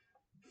is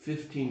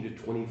 15 to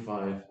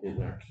 25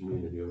 in our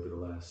community over the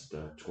last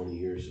 20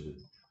 years of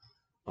it,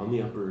 on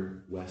the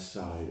Upper West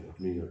Side of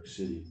New York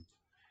City.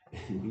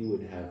 And we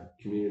would have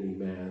community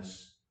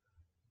mass,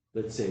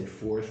 let's say at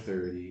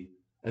 4:30,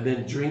 and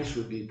then drinks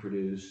would be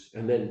produced,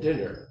 and then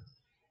dinner.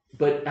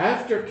 But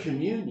after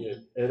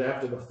communion and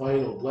after the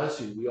final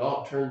blessing, we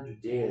all turned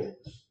to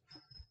dance,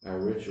 our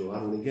ritual.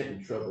 I'm going to get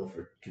in trouble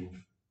for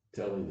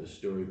telling the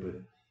story, but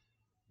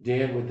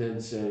Dan would then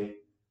say,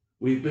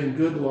 "We've been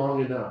good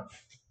long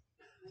enough."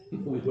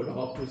 We would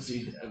all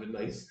proceed to have a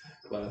nice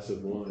glass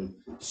of wine.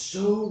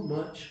 So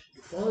much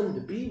fun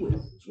to be with,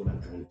 is what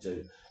I'm trying to tell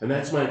you. And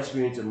that's my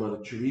experience of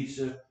Mother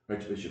Teresa,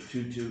 Archbishop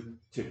Tutu,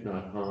 Thich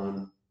Nhat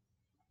Hanh,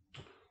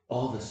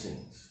 all the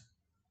saints.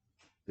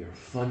 They're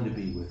fun to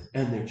be with,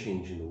 and they're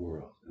changing the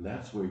world. And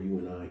that's where you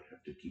and I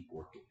have to keep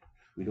working.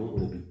 We don't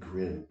want to be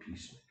grim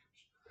peacemakers.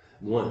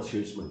 Once,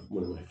 here's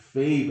one of my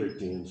favorite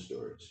Dan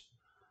stories.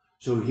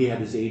 So he had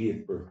his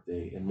 80th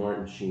birthday, and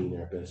Martin Sheen,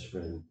 our best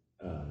friend,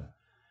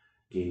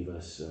 gave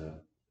us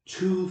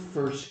 2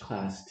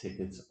 first-class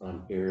tickets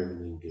on Aer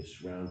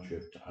Lingus round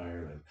trip to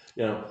Ireland.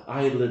 Now,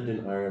 I had lived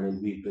in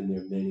Ireland. We'd been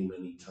there many,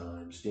 many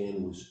times.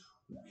 Dan was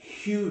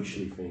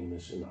hugely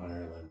famous in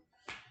Ireland.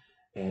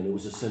 And it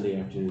was a Sunday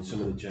afternoon.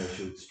 Some of the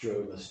Jesuits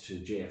drove us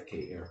to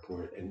JFK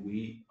Airport, and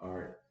we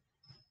are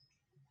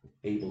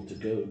able to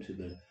go to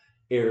the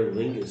Aer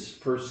Lingus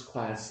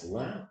first-class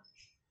lounge.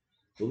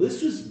 Well,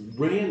 this was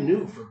brand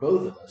new for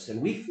both of us,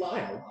 and we fly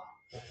a lot.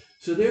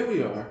 So there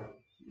we are.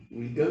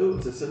 We go,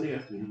 it's a Sunday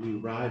afternoon,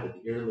 we arrive at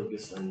the Aer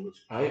Lingus lounge.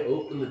 I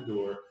open the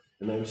door,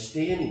 and I was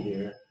standing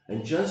there,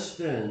 and just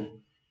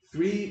then,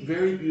 3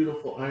 very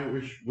beautiful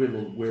Irish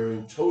women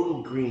wearing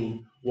total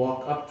green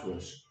walk up to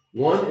us.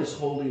 One is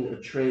holding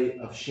a tray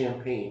of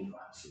champagne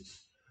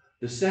glasses.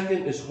 The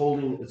second is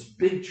holding its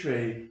big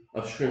tray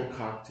of shrimp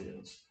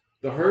cocktails.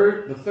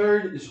 The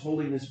third is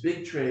holding this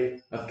big tray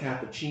of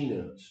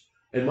cappuccinos.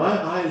 And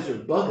my eyes are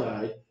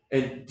bug-eyed,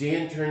 and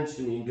Dan turns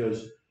to me and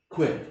goes,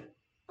 "Quick,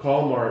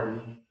 call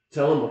Martin,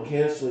 tell him we're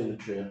canceling the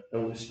trip,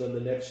 and we'll spend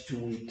the next 2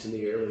 weeks in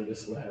the Aer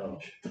Lingus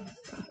lounge."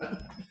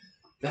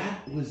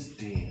 That was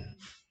Dan.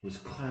 It was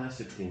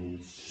classic Dan. He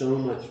was so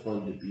much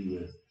fun to be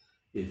with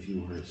if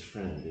you were his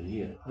friend. And he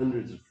had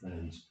hundreds of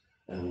friends.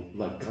 And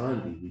like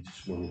Gandhi, we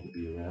just wanted to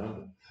be around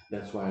him.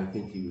 That's why I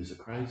think he was a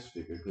Christ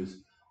figure,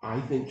 because I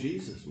think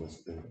Jesus must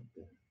have been right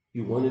there.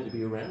 He wanted to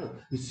be around him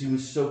because he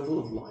was so full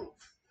of life.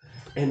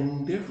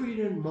 And therefore he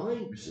didn't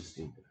mind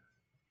resisting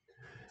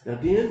death. Now,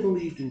 Dan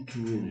believed in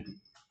community.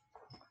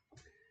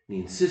 And he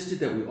insisted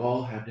that we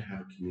all had to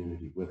have a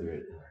community, whether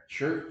it's in our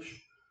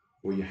church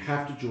or you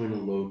have to join a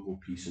local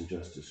peace and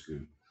justice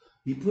group.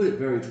 He put it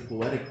very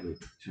poetically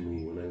to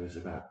me when I was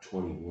about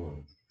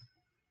 21.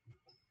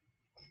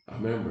 I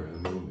remember a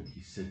moment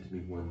he said to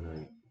me one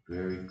night,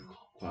 very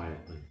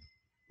quietly,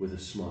 with a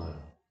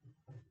smile,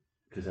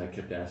 because I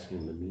kept asking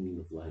him the meaning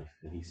of life,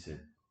 and he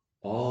said,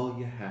 "All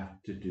you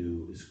have to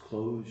do is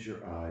close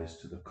your eyes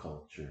to the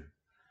culture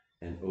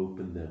and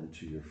open them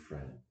to your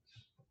friends."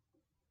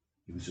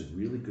 He was a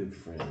really good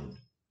friend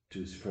to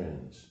his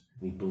friends,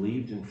 and he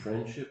believed in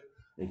friendship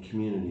and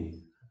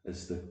community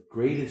as the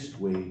greatest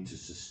way to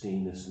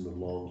sustain us in the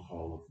long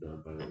haul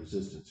of nonviolent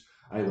resistance.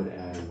 I would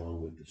add,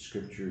 along with the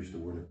scriptures, the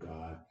Word of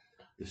God,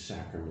 the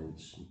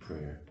sacraments, and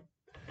prayer.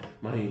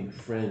 My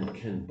friend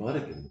Ken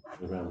Budigan,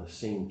 around the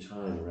same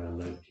time, around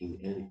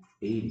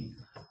 1980,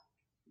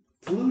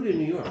 flew to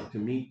New York to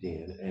meet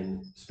Dan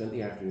and spent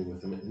the afternoon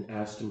with him and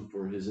asked him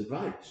for his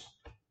advice.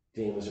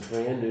 Dan was a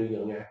brand new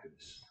young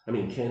activist.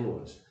 Ken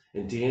was.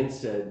 And Dan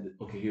said,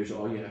 "Okay, here's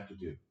all you have to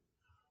do.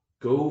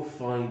 Go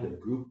find a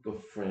group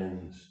of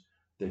friends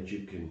that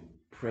you can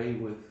pray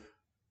with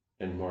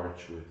and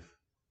march with,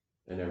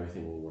 and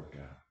everything will work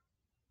out."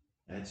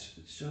 That's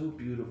so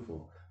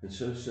beautiful and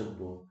so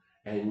simple.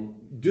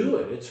 And do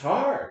it. It's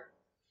hard.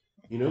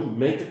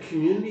 Make a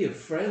community of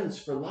friends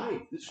for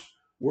life. This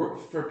work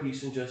for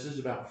peace and justice is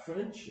about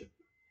friendship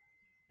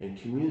and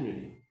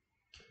community.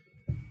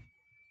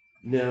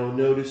 Now,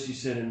 notice he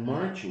said in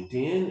marching,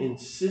 Dan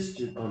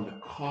insisted on the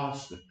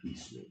cost of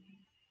peacemaking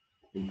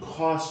and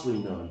costly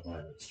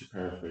nonviolence, to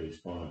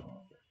paraphrase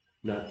Bonhoeffer,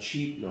 not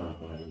cheap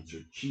nonviolence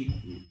or cheap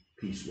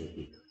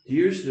peacemaking.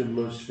 Here's the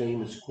most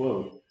famous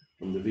quote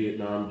from the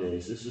Vietnam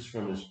days. This is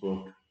from his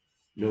book,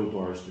 No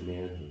Bars to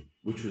Manhood,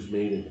 which was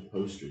made into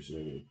posters and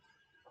everything.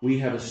 We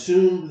have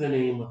assumed the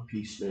name of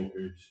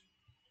peacemakers,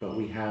 but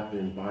we have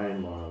been, by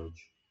and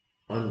large,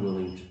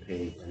 unwilling to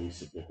pay any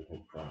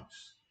significant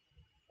price.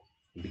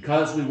 And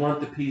because we want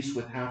the peace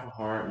with half a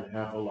heart and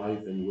half a life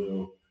and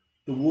will,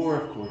 the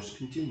war, of course,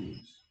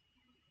 continues.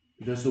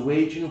 Because the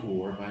waging of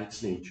war, by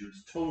its nature,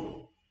 is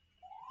total.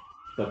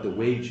 But the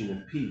waging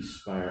of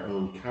peace, by our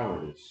own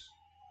cowardice,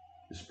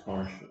 is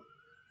partial.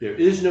 There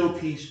is no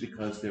peace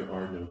because there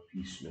are no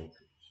peacemakers.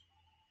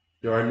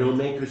 There are no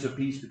makers of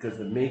peace because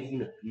the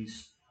making of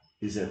peace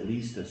is at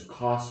least as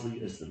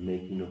costly as the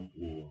making of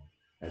war,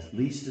 at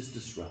least as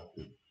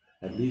disruptive,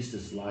 at least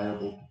as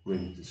liable to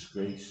bring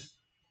disgrace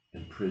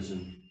and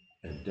prison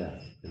and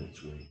death in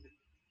its wake.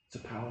 It's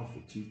a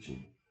powerful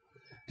teaching.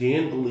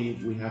 Dan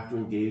believed we have to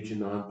engage in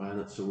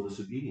nonviolent civil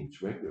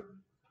disobedience regularly,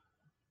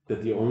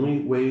 that the only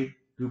way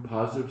through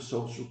positive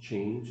social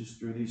change is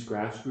through these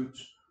grassroots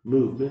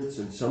movements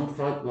and some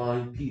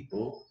frontline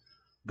people,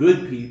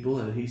 good people,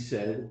 as he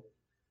said,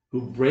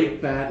 who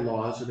break bad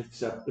laws and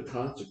accept the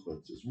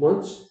consequences.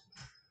 Once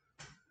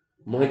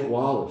Mike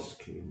Wallace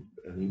came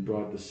and he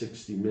brought the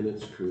 60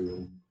 Minutes crew,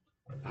 and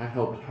I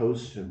helped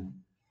host him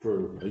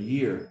for a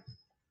year.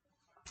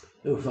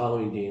 They were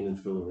following Dan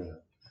and Phil around.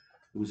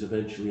 It was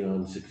eventually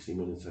on 60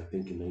 Minutes, I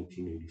think, in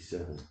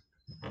 1987.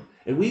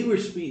 And they were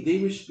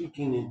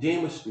speaking, and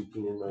Dan was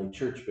speaking in my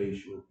church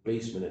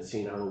basement at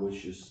St.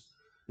 Aloysius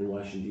in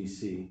Washington,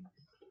 D.C.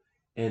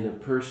 And a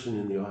person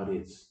in the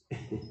audience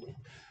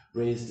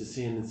raised his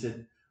hand and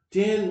said,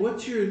 Dan,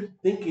 what's your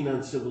thinking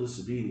on civil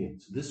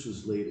disobedience? This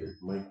was later.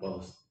 Mike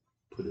Wallace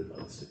put it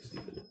on 60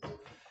 Minutes.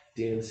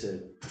 Dan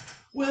said,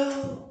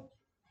 well,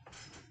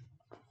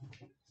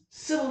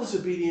 civil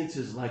disobedience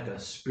is like a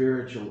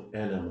spiritual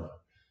enema.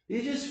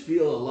 You just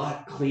feel a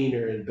lot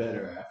cleaner and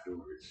better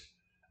afterwards.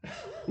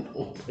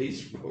 No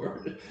place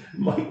for it.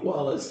 Mike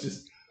Wallace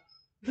just,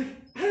 like,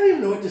 I don't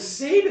even know what to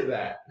say to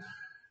that.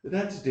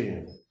 That's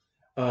Dan.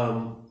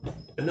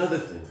 Another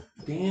thing,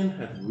 Dan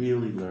had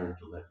really learned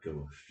to let go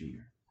of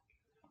fear.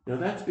 Now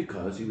that's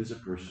because he was a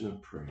person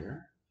of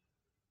prayer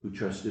who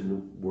trusted in the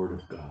Word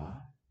of God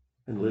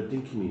and lived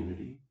in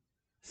community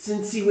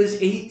since he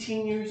was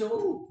 18 years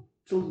old,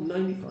 till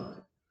 95.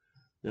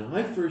 Now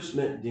I first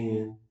met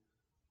Dan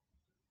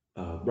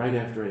right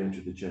after I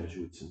entered the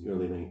Jesuits in the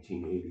early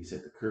 1980s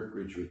at the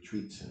Kirkridge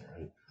Retreat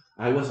Center.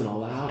 I wasn't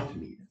allowed to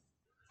meet him,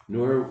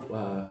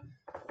 nor,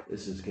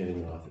 this is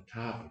getting off the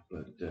topic,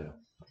 but the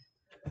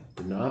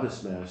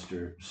novice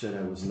master said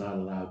I was not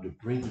allowed to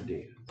bring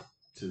Dan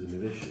to the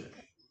novitiate.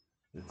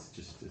 It's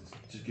just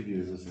give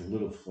you this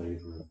little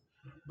flavor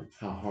of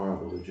how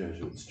horrible the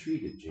Jesuits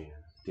treated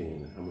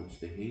Dan and how much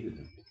they hated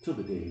him till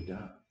the day he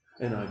died.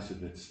 And I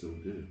submit still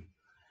do.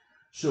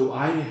 So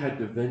I had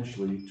to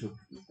eventually took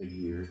a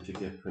year to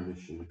get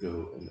permission to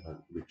go and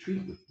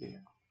retreat with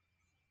Dan.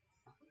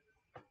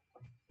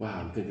 Wow,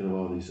 I'm thinking of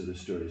all these other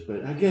stories,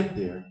 but I get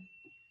there.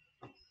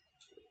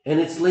 And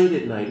it's late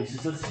at night. He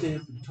says, let's stay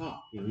up and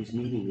talk. He's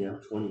meeting me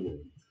out 20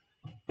 minutes.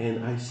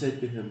 And I said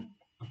to him,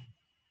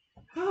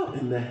 how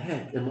in the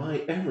heck am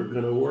I ever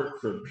going to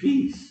work for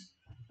peace?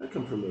 I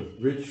come from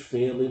a rich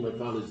family. My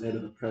father's head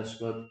of the press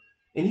club.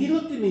 And he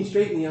looked at me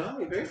straight in the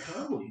eye, very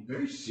calmly,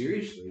 very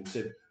seriously, and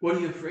said, what are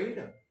you afraid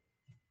of?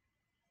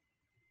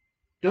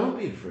 Don't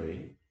be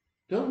afraid.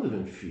 Don't live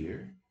in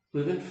fear.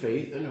 Live in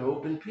faith and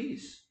hope and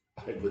peace.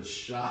 I was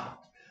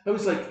shocked. I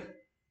was like,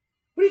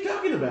 what are you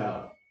talking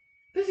about?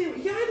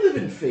 Yeah, I live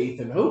in faith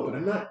and hope, but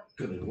I'm not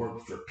going to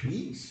work for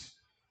peace.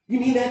 You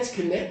mean that's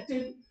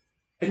connected?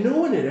 And no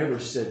one had ever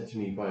said to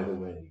me, by the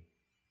way,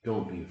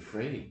 don't be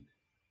afraid.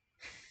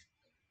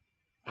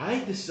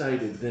 I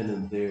decided then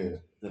and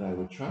there that I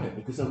would try it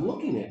because I'm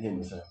looking at him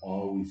as I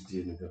always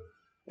did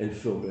and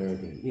Phil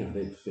Berrigan,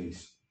 they'd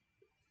face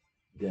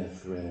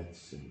death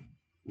threats and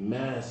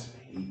mass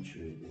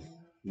hatred and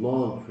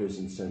long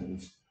prison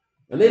sentence.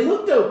 And they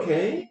looked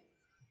okay.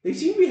 They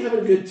seemed to be having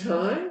a good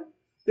time.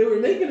 They were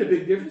making a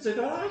big difference. I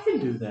thought, I can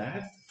do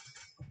that.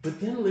 But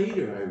then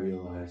later I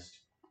realized,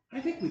 I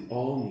think we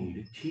all need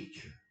a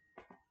teacher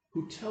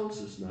who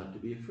tells us not to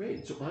be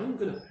afraid. So I'm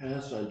going to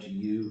pass on to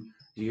you,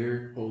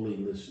 dear holy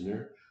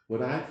listener,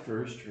 what I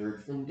first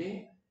heard from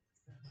Dan.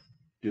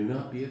 Do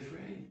not be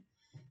afraid.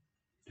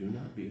 Do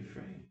not be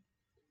afraid.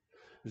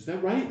 Was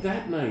that right?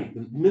 That night,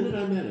 the minute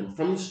I met him,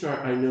 from the start,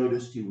 I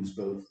noticed he was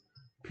both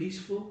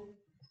peaceful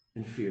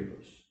and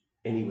fearless.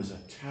 And he was a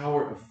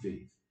tower of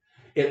faith.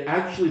 It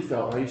actually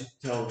felt, I used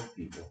to tell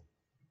people,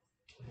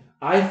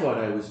 I thought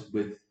I was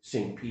with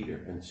St.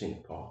 Peter and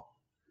St. Paul.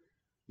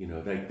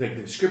 Like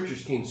the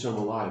scriptures came so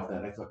alive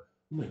that I thought,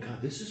 oh my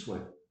God, this is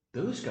what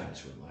those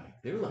guys were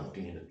like. They were like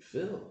Dan and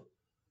Phil.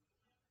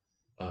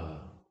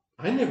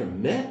 I never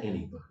met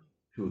anybody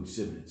who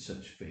exhibited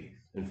such faith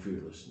and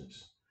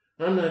fearlessness.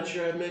 I'm not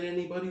sure I've met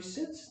anybody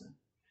since then.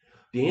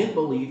 Dan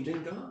believed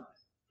in God.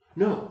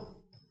 No,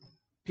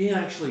 Dan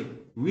actually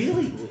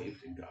really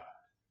believed in God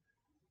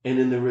and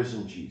in the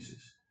risen Jesus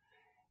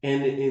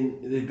and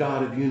in the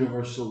God of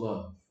universal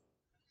love.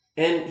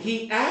 And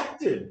he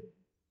acted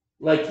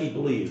like he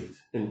believed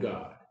in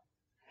God.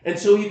 And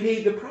so he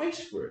paid the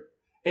price for it.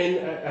 And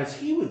as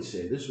he would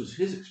say, this was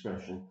his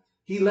expression,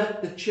 he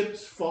let the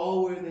chips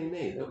fall where they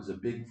may. That was a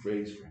big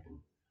phrase for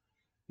him.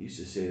 He used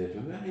to say that to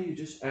him, well, you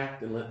just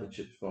act and let the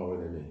chips fall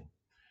where they may.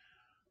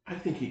 I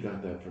think he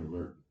got that from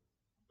Merton.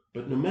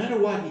 But no matter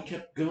what, he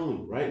kept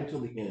going right until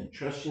the end,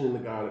 trusting in the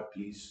God of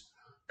peace,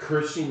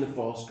 cursing the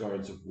false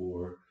gods of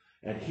war,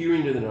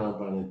 adhering to the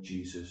nonviolent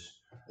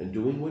Jesus, and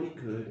doing what he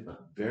could in a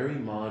very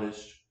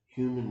modest,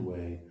 human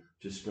way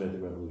to spread the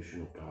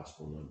revolution of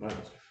gospel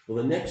nonviolence.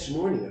 Well, the next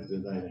morning after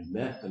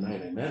the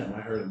night I met him,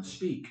 I heard him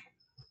speak.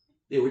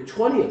 There were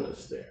 20 of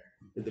us there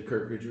at the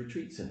Kirkridge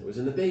Retreat Center. It was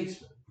in the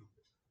basement.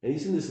 And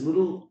he's in this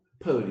little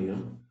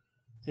podium,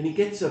 and he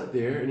gets up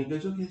there and he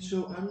goes, okay,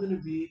 so I'm going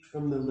to read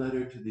from the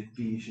letter to the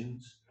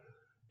Ephesians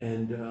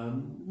and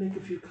make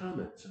a few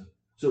comments.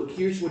 So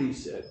here's what he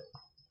said.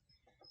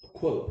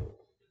 Quote,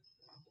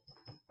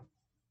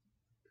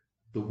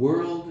 the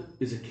world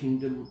is a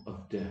kingdom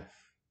of death,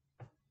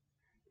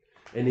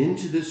 and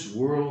into this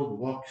world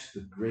walks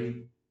the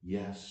great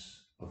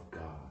yes of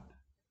God,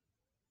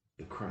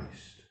 the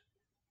Christ,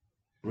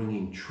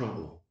 bringing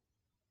trouble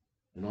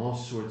and all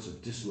sorts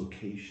of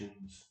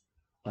dislocations,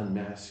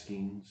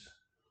 unmaskings,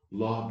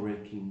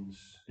 law-breakings,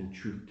 and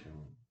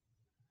truth-telling.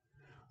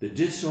 The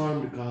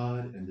disarmed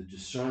God and the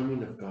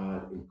disarming of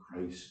God in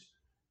Christ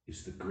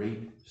is the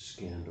great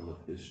scandal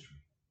of history.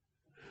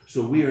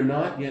 So we are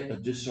not yet a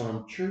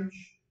disarmed church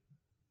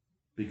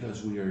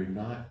because we are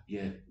not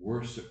yet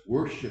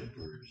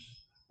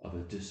worshipers of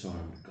a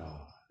disarmed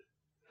God.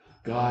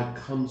 God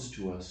comes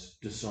to us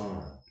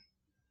disarmed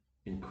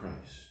in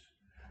Christ.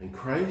 And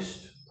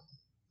Christ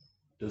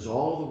does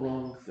all the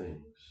wrong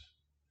things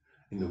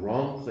in the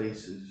wrong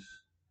places,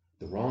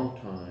 the wrong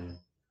time,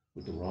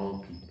 with the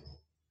wrong people.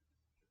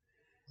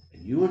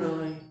 And you and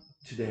I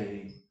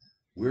today,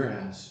 we're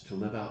asked to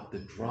live out the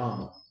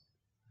drama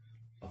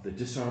of the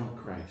disarmed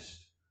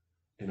Christ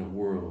in a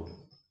world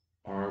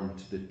armed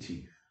to the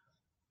teeth.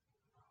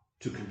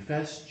 To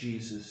confess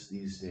Jesus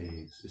these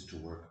days is to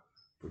work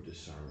for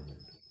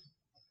disarmament.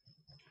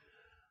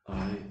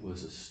 I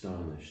was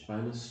astonished.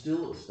 I'm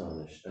still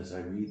astonished as I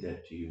read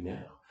that to you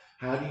now.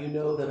 How do you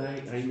know that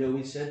I know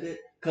he said that?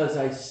 Because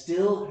I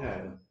still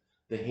have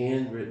the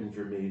handwritten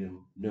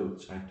verbatim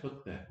notes I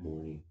took that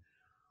morning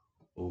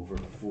over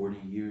 40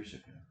 years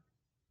ago.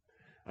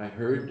 I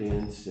heard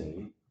Dan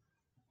say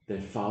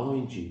that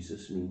following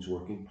Jesus means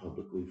working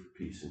publicly for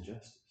peace and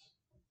justice.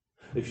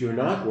 If you're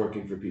not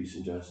working for peace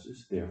and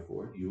justice,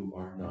 therefore, you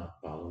are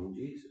not following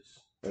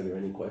Jesus. Are there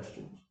any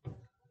questions?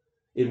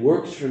 It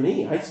works for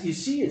me. You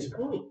see his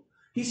point.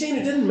 He's saying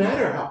it doesn't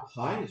matter how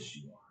pious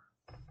you are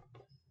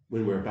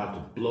when we're about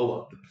to blow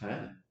up the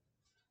planet.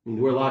 I mean,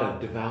 there were a lot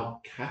of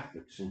devout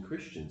Catholics and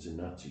Christians in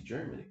Nazi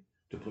Germany,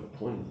 to put a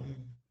point on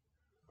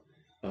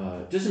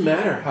it. It doesn't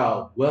matter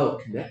how well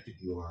connected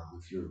you are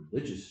with your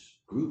religious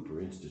group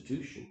or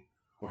institution,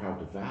 or how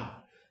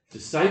devout.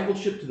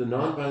 Discipleship to the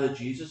nonviolent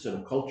Jesus in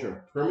a culture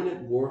of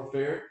permanent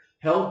warfare,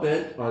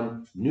 hell-bent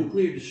on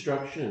nuclear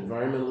destruction,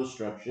 environmental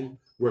destruction,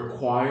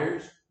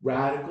 requires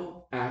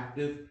radical,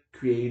 active,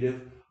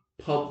 creative,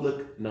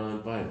 public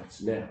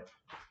nonviolence. Now,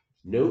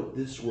 note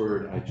this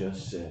word I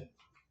just said,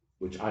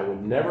 which I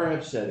would never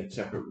have said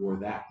except it were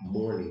that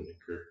morning at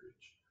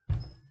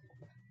Kirkridge.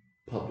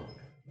 Public.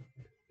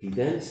 He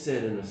then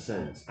said in a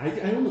sentence, I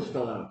almost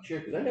fell out of the chair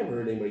because I never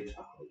heard anybody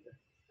talk like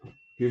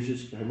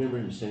that. I remember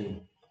him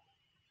saying,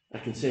 I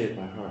can say it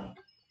by heart.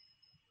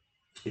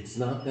 It's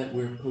not that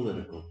we're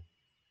political,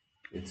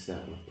 it's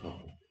that we're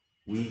public.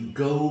 We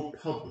go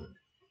public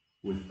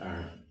with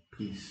our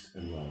peace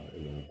and love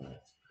and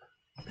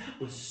nonviolence. That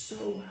was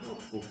so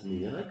helpful to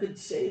me, and I could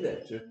say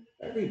that to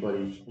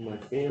everybody, my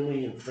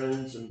family and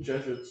friends and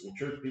Jesuits and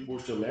church people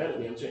were so mad at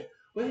me. I'm saying,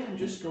 well, yeah, I'm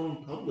just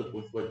going public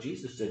with what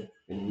Jesus said,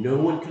 and no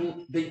one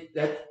can.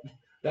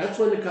 That's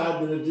when the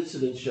cognitive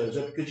dissonance shows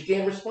up because you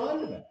can't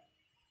respond to that.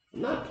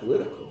 I'm not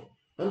political.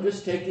 I'm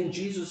just taking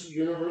Jesus'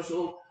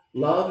 universal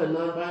love and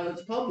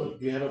nonviolence public.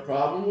 Do you have a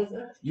problem with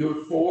that?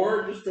 You're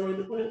for destroying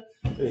the planet?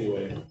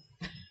 Anyway,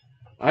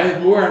 I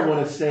have more I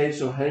want to say,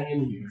 so hang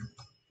in here.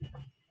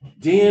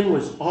 Dan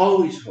was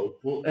always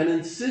hopeful and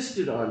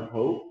insisted on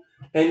hope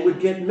and would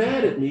get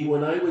mad at me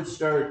when I would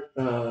start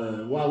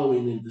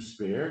wallowing in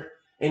despair.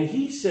 And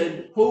he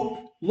said,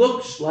 hope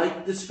looks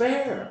like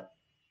despair.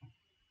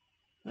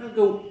 I'd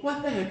go,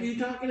 what the heck are you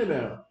talking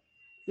about?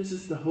 This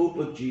is the hope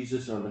of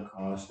Jesus on the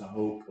cross, the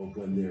hope of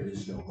when there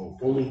is no hope.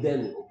 Only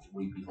then will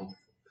we be hopeful.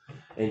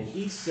 And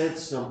he said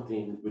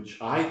something which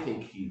I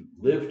think he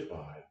lived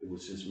by. It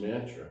was his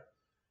mantra.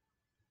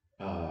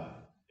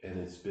 And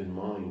it's been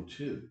mine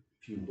too.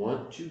 If you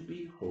want to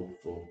be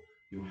hopeful,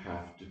 you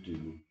have to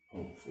do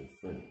hopeful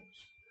things.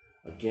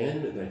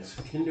 Again, that's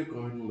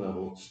kindergarten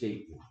level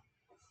statement,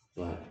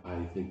 but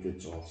I think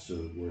it's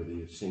also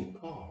worthy of St.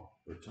 Paul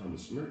or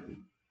Thomas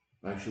Merton.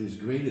 Actually, he's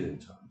greater than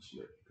Thomas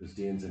Merton because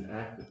Dan's an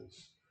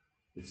activist.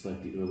 It's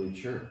like the early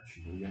church.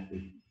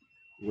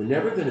 We're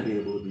never going to be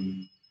able to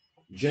be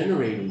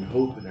generating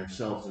hope in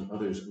ourselves and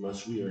others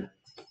unless we are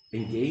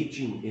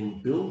engaging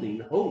in building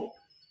hope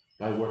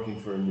by working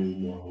for a new,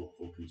 more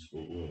hopeful,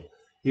 peaceful world.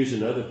 Here's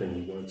another thing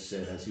he once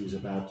said as he was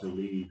about to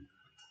lead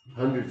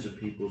hundreds of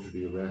people to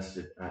be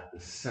arrested at the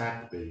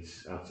SAC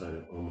base outside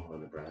of Omaha,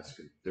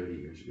 Nebraska, 30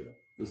 years ago.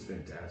 It was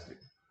fantastic.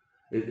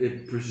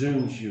 It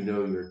presumes you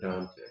know your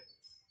Dante.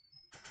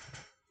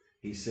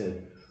 He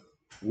said,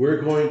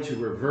 we're going to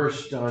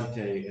reverse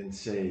Dante and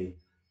say,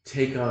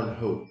 take on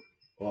hope,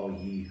 all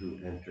ye who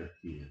enter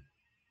here.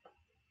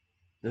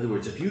 In other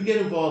words, if you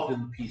get involved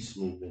in the peace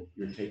movement,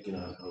 you're taking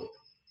on hope.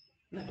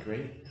 Isn't that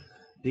great?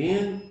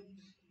 Dan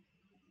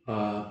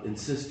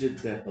insisted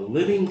that the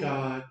living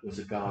God was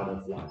a God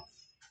of life,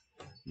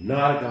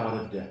 not a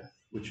God of death,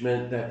 which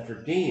meant that for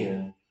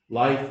Dan,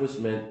 life was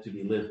meant to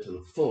be lived to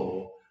the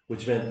full,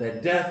 which meant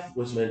that death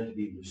was meant to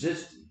be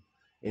resisted.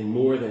 And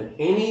more than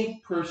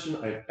any person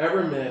I've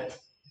ever met,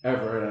 and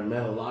I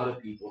met a lot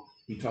of people,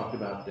 he talked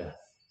about death.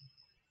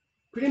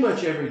 Pretty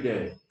much every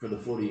day for the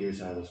 40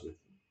 years I was with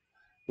him.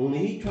 Only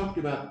he talked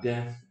about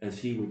death as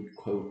he would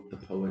quote the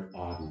poet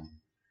Auden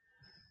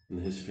in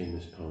his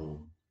famous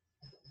poem,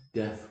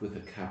 Death with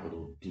a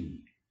capital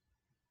D.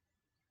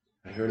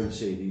 I heard him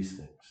say these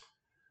things.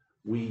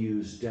 We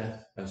use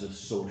death as a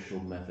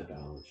social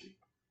methodology.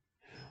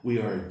 We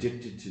are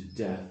addicted to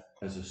death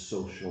as a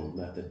social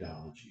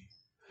methodology.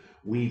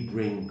 We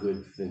bring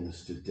good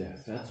things to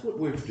death. That's what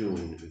we're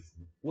doing with,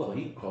 well,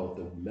 he called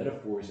them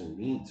metaphors and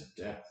means of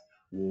death.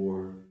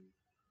 War,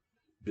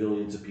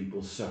 billions of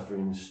people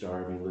suffering,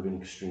 starving, living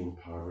in extreme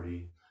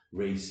poverty,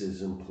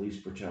 racism, police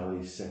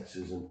brutality,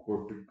 sexism,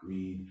 corporate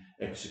greed,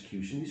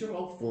 execution. These are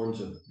all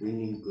forms of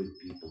bringing good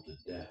people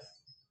to death.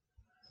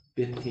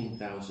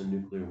 15,000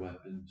 nuclear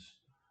weapons,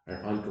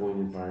 our ongoing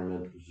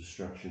environmental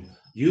destruction.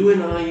 You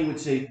and I would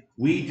say,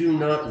 we do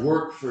not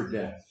work for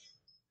death.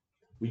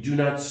 We do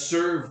not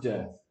serve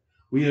death.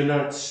 We are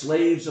not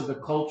slaves of the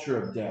culture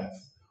of death,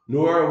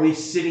 nor are we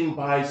sitting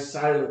by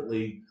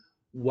silently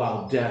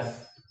while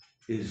death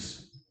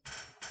is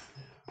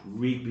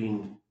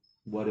reaping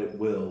what it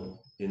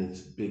will in its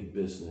big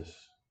business.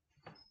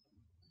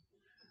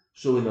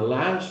 So in the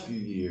last few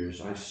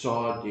years, I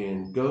saw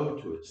Dan go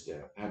to its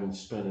death, having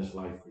spent his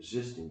life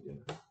resisting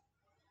death.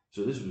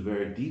 So this was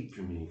very deep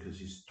for me because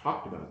he's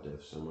talked about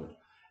death so much.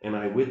 And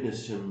I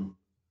witnessed him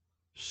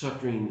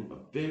suffering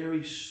a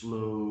very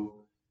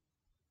slow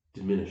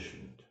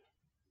diminishment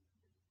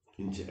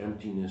into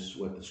emptiness,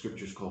 what the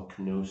scriptures call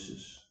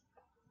kenosis.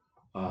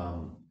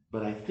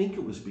 But I think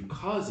it was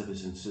because of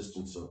his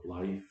insistence of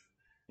life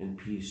and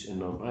peace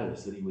and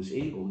nonviolence that he was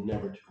able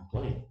never to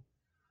complain.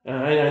 And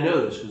I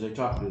know this because I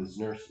talked to his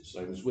nurses.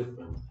 I was with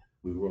them.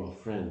 We were all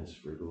friends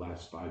for the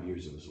last 5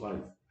 years of his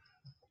life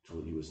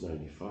until he was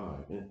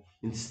 95. And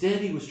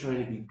instead, he was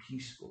trying to be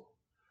peaceful,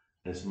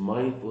 as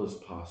mindful as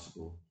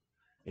possible.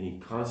 And he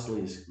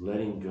constantly is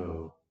letting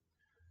go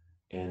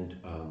and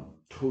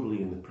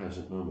totally in the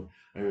present moment.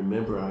 I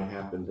remember I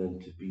happened then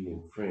to be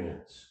in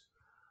France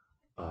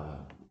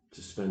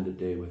to spend a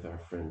day with our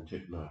friend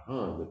Thich Nhat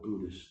Hanh, the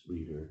Buddhist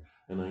leader.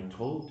 And I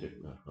told Thich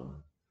Nhat Hanh,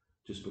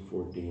 just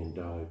before Dan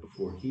died,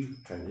 before he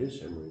had his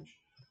hemorrhage,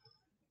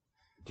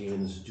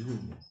 Dan is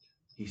doing it.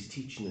 He's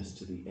teaching us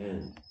to the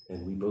end.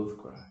 And we both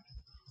cried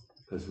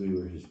because we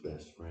were his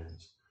best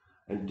friends.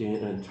 And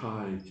Dan and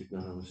Thich Nhat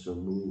Hanh was so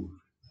moved.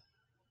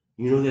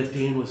 You know that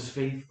Dan was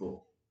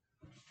faithful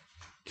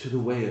to the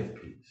way of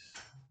peace.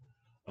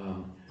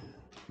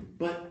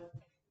 But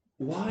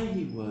why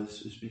he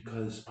was is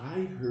because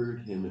I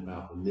heard him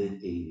about the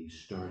mid-'80s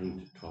starting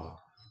to talk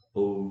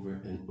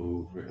over and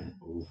over and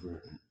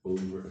over and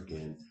over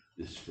again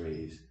this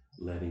phrase,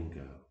 letting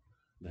go.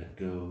 Let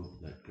go,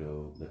 let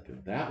go, let go.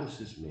 That was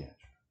his mantra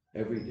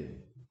every day.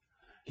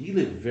 He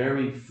lived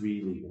very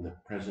freely in the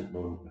present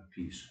moment of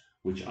peace,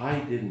 which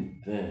I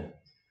didn't then,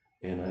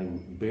 and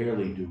I'm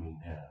barely doing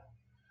now.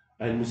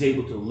 And was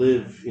able to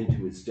live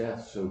into his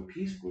death so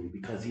peacefully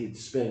because he had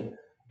spent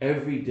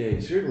every day,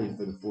 certainly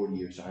for the 40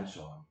 years I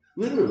saw him,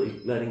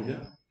 literally letting go.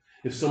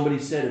 If somebody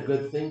said a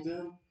good thing to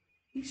him,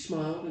 he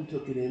smiled and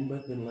took it in,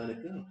 but then let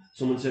it go.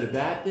 Someone said a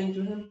bad thing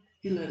to him,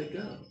 he let it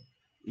go.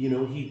 You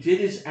know, he did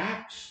his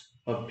acts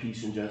of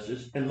peace and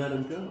justice and let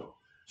them go.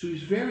 So he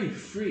was very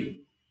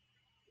free.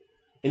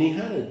 And he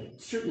had a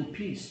certain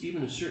peace,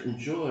 even a certain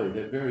joy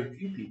that very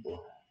few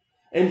people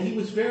had. And he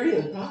was very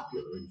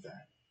unpopular, in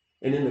fact.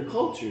 And in the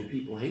culture,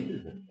 people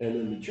hated him. And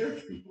in the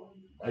church, people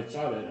hated him. I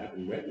saw that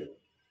happen regularly.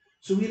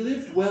 So he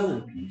lived well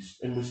in peace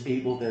and was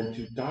able then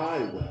to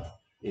die well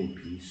in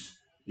peace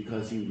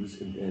because he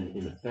was,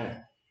 in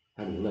effect,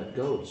 having let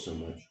go of so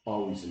much,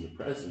 always in the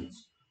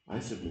presence, I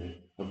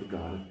submit, of the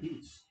God of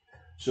peace.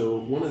 So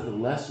one of the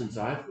lessons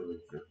I've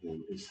learned from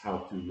him is how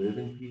to live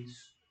in peace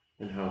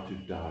and how to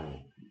die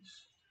in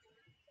peace.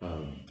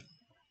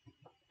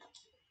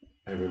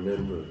 I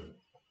remember,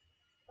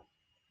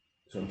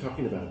 so I'm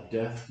talking about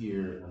death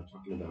here, I'm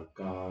talking about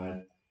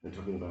God, I'm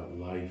talking about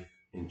life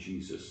in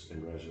Jesus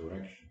and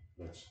resurrection.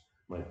 That's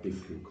my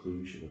big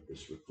conclusion of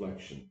this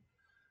reflection.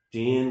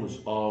 Dan was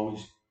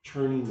always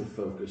turning the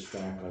focus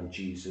back on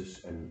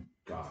Jesus and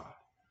God.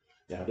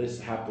 Now, this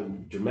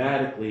happened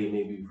dramatically.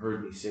 Maybe you've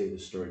heard me say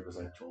this story because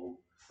I told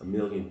a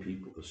million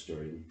people the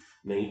story. In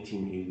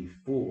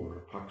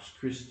 1984, Pax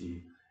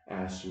Christi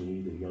asked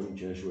me, the young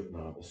Jesuit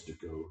novice, to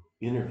go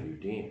interview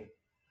Dan.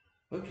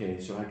 Okay,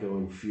 so I go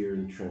in fear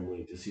and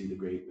trembling to see the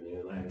great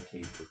man. I had a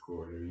tape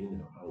recorder. You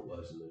know how it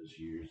was in those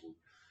years. And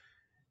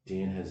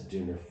Dan has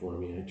dinner for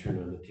me. I turn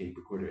on the tape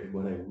recorder. And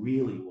what I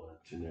really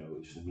want to know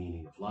is the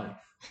meaning of life.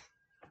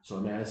 So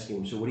I'm asking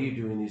him, so what are you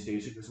doing these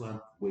days? He goes, well,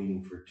 I'm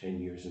waiting for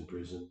 10 years in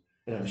prison.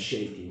 And I'm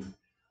shaking.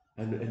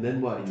 And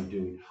then what are you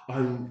doing?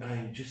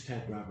 I just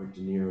had Robert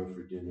De Niro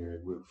for dinner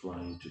and we're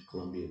flying to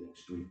Colombia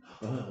next week.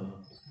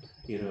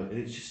 And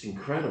it's just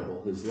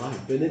incredible, his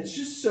life. And it's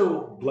just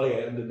so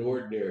bland and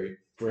ordinary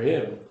for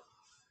him.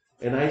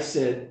 And I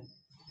said,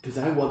 because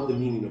I want the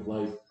meaning of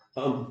life,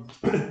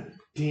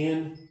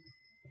 Dan,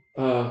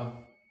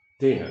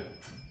 Dan,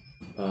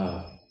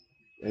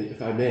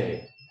 if I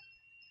may,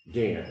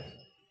 Dan.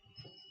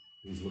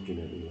 He's looking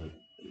at me like,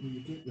 will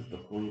you get with the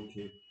point,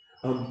 kid?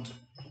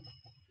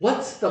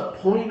 What's the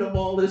point of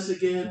all this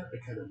again? I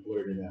kind of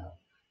blurted out.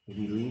 And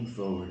he leaned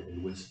forward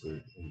and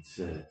whispered and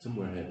said,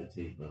 somewhere I had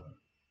the tape up,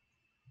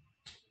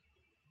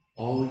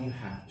 all you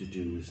have to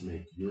do is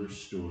make your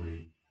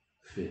story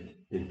fit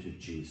into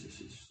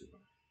Jesus'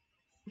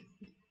 story.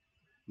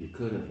 You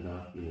could have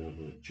knocked me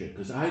over a chair.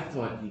 Because I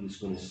thought he was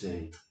going to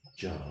say,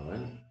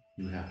 John,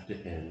 you have to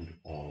end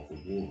all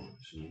the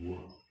wars in the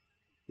world.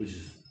 Which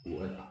is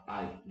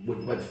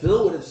what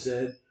Phil would have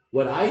said,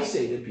 what I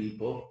say to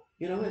people,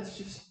 it's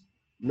just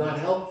not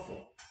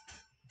helpful.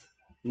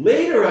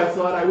 Later, I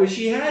thought, I wish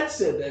he had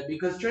said that,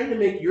 because trying to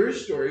make your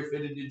story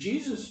fit into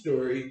Jesus'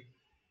 story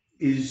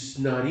is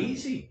not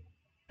easy.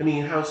 I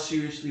mean, how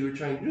seriously we're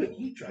trying to do it.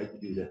 He tried to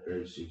do that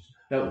very seriously.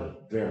 That was a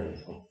very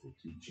helpful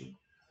teaching.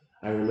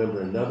 I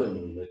remember another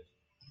moment,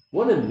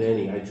 one of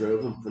many. I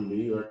drove him from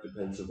New York to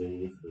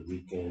Pennsylvania for the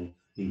weekend.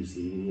 He was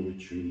leading a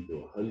retreat. There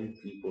were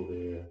 100 people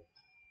there,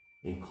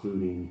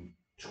 including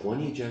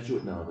 20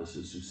 Jesuit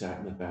novices who sat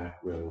in the back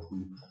row,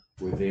 who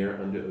were there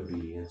under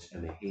obedience,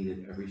 and they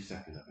hated every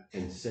second of it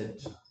and said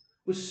so. It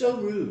was so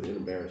rude and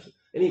embarrassing.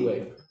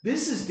 Anyway,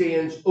 this is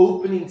Dan's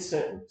opening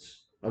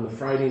sentence on the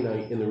Friday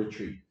night in the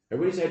retreat.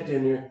 Everybody's had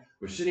dinner.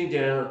 We're sitting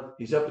down.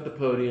 He's up at the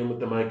podium with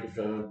the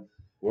microphone.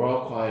 We're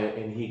all quiet,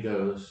 and he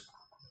goes,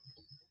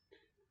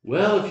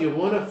 well, if you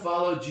want to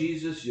follow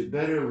Jesus, you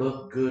better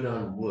look good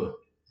on wood.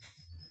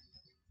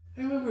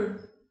 I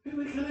remember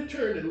we kind of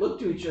turned and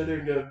looked to each other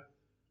and go,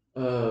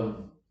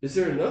 is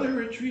there another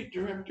retreat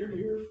director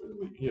here for the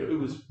week?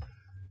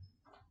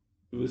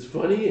 It was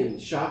funny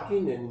and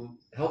shocking and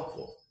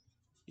helpful.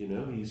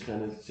 He's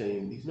kind of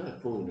saying he's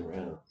not fooling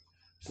around.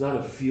 It's not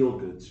a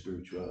feel-good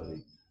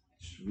spirituality.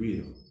 It's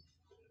real.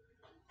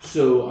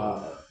 So,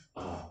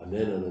 and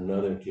then on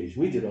another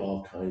occasion, we did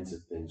all kinds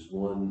of things.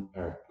 One,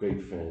 our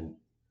great friend,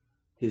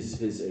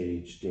 his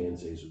age,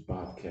 Dan's age, was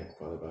Bob Keck,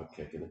 Father Bob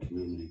Keck, in the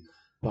community.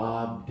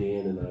 Bob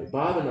and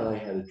I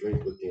had a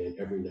drink with Dan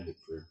every night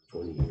for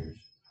 20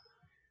 years.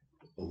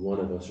 One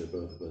of us or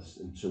both of us.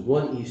 And so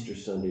one Easter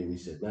Sunday, we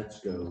said, let's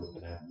go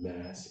and have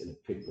Mass and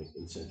a picnic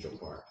in Central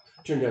Park.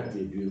 It turned out to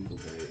be a beautiful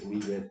day, and we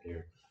went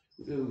there.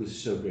 It was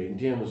so great. And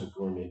Dan was a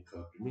gourmet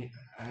cook, and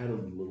I had a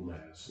little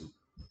Mass. And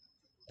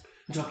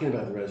I'm talking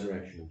about the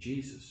resurrection of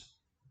Jesus.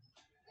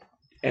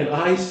 And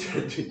I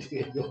said to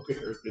Daniel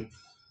Berrigan,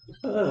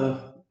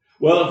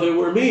 well, if it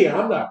were me,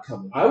 I'm not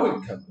coming. I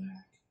wouldn't come back.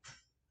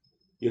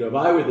 If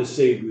I were the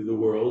Savior of the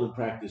world and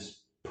practiced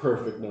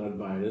perfect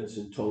nonviolence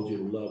and told you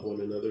to love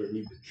one another, and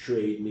you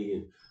betrayed me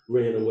and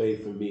ran away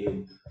from me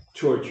and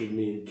tortured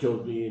me and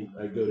killed me, and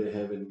I go to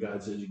heaven,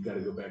 God says, you've got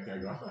to go back. I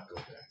go, I'm not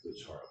going back.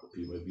 Those horrible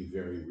people. I'd be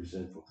very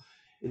resentful.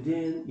 And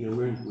then,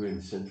 we're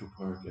in Central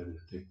Park having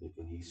a picnic,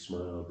 and he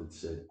smiled and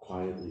said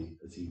quietly,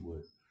 as he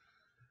would,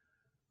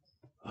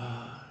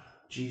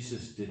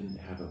 Jesus didn't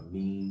have a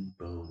mean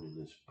bone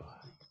in his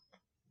body.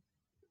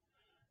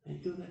 And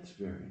you go, that's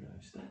very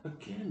nice. That,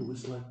 again,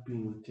 was like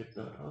being with Thich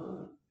Nhat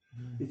Hanh.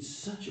 It's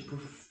such a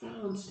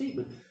profound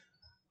statement.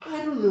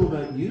 I don't know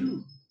about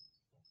you.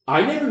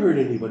 I never heard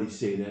anybody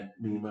say that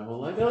to me in my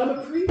whole life, and I'm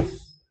a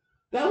priest.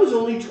 That was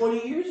only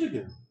 20 years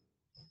ago.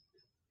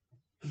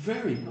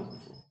 Very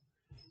helpful.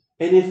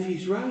 And if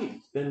he's right,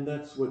 then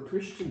that's what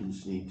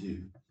Christians need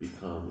to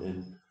become.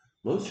 And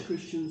most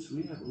Christians,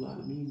 we have a lot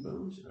of mean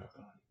bones in our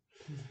body.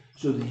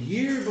 So the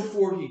year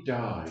before he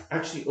died,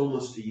 actually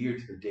almost a year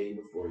to the day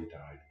before he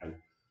died, I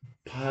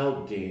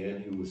piled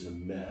Dan, who was a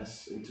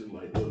mess, into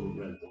my little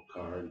rental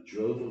car and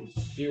drove him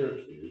to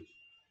Syracuse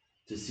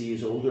to see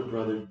his older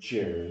brother,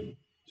 Jerry,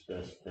 his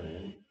best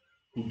friend,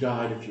 who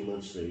died a few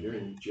months later,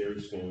 and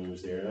Jerry's family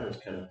was there, and I was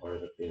kind of part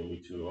of the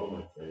family too, all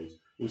my friends.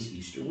 It was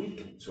Easter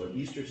weekend. So on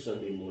Easter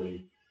Sunday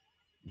morning,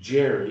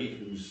 Jerry,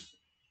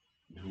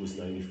 who was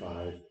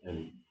 95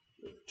 and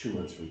 2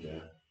 months from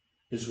death,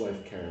 his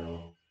wife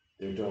Carol,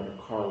 their daughter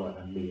Carla,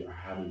 and me are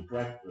having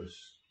breakfast.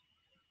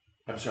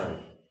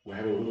 We're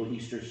having a little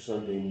Easter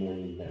Sunday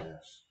morning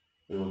Mass,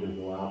 and we're going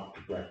to go out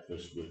to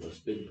breakfast with us,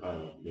 big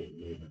pile of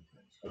neighborhood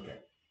friends. Okay.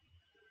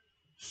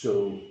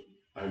 So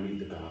I read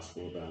the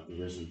gospel about the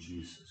risen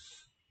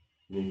Jesus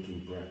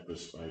making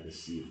breakfast by the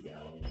Sea of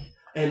Galilee.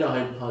 And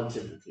I'm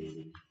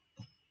pontificating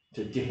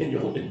to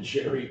Daniel and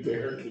Jerry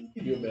Berrigan,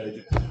 can you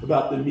imagine,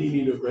 about the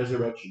meaning of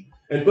resurrection.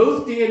 And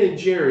both Dan and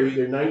Jerry,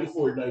 they're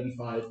 94 and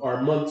 95,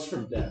 are months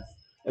from death.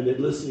 And they're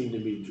listening to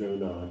me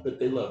drone on, but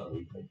they love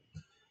me.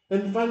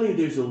 And finally,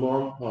 there's a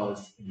long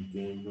pause, and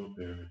Daniel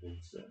Berrigan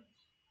says,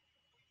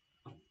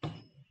 oh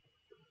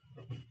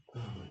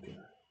my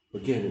God.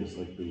 Again, it's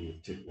like being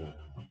a Thich Nhat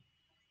Hanh.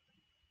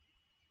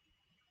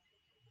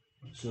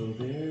 So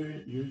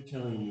there, you're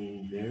telling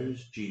me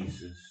there's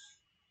Jesus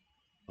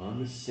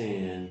on the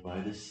sand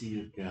by the Sea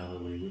of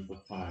Galilee with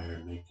a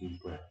fire making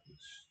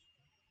breakfast.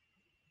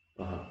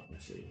 I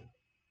see.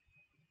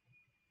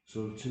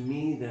 So to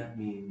me, that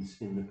means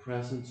in the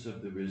presence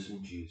of the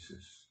risen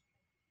Jesus,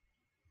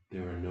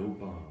 there are no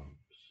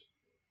bombs,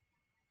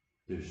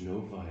 there's no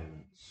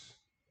violence,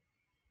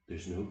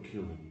 there's no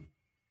killing,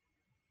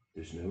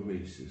 there's no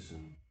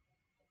racism,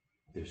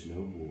 there's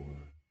no war,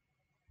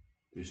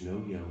 there's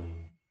no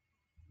yelling,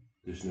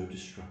 there's no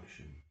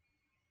destruction,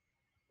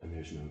 and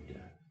there's no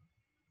death.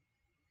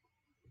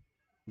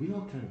 We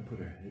all kind of put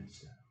our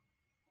heads down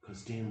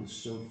because Dan was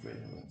so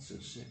frail and so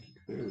sick he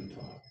could barely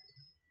talk.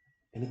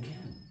 And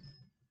again,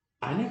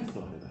 I never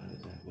thought about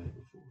it that way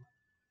before.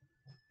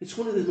 It's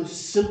one of the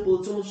most simple,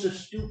 it's almost a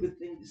stupid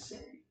thing to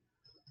say,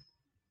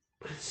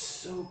 but it's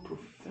so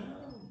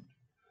profound.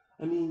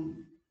 I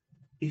mean,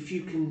 if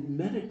you can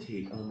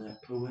meditate on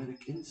that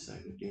poetic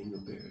insight of Daniel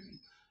Berrigan,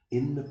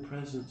 in the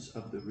presence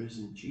of the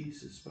risen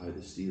Jesus by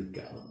the Sea of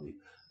Galilee,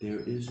 there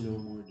is no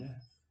more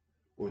death,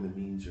 or the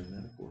means or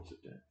metaphors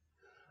of death.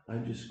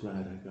 I'm just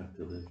glad I got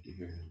to live to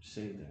hear him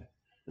say that,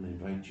 and I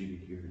invite you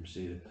to hear him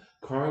say that.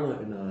 Carla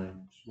and I,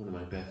 one of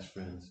my best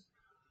friends,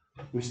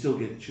 we still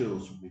get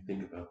chills when we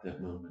think about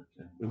that moment.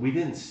 And we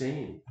didn't say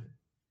anything.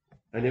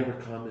 I never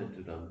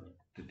commented on it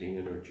to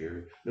Dan or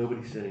Jerry.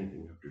 Nobody said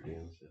anything after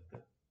Dan said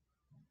that.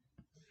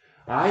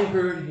 I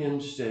heard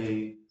him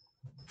say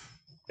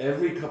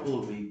every couple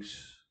of weeks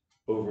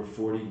over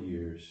 40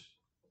 years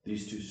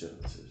these two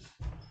sentences.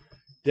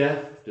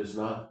 Death does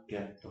not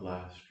get the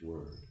last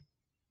word.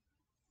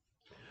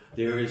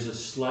 There is a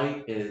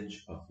slight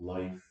edge of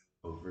life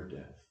over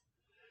death.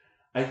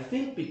 I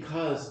think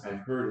because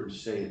I've heard him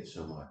say it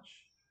so much,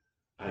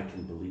 I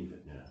can believe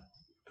it now.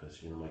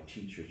 Because, my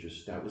teacher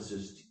that was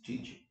his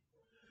teaching.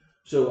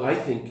 So I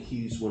think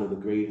he's one of the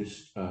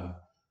greatest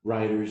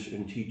writers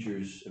and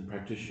teachers and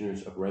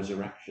practitioners of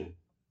resurrection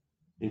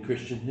in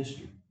Christian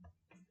history.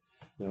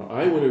 Now,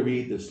 I want to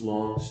read this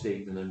long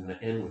statement. I'm going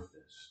to end with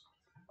this,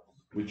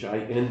 which I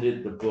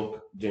ended the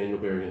book Daniel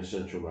Berrigan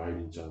Essential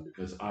Writings on,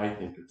 because I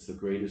think it's the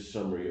greatest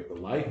summary of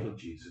the life of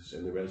Jesus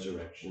and the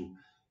resurrection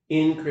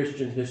in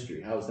Christian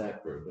history. How's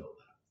that for a build-up?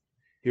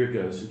 Here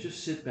goes, and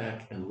just sit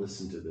back and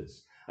listen to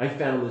this. I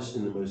found this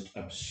in the most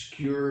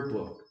obscure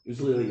book.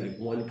 There's literally like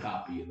one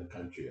copy in the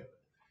country of it.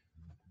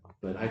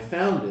 But I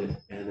found it,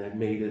 and I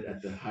made it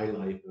at the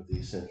highlight of the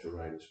Essential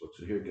Writings book.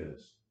 So here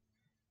goes.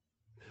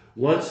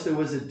 Once there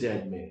was a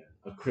dead man,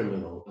 a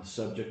criminal, a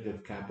subject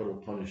of capital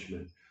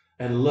punishment,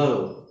 and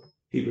lo,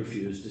 he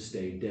refused to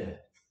stay dead.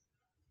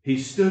 He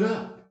stood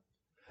up,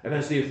 and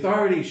as the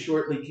authorities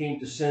shortly came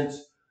to sense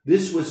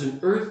this was an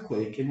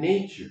earthquake in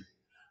nature,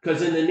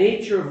 because in the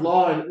nature of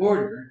law and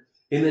order,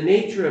 in the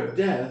nature of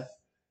death,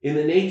 in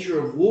the nature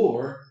of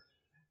war,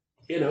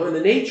 in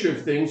the nature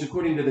of things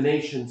according to the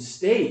nation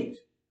state,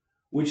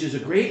 which is a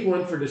great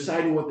one for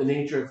deciding what the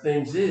nature of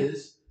things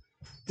is,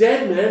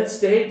 dead men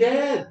stay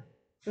dead.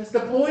 That's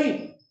the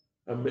point.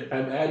 I'm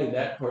adding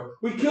that part.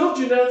 We killed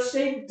you, now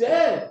stay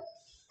dead.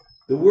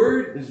 The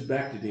word is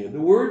back to Dan.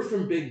 The word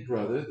from Big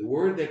Brother, the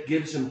word that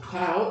gives him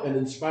clout and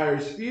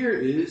inspires fear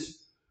is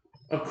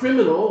a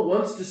criminal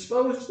once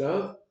disposed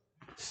of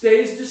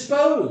stays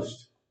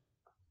disposed.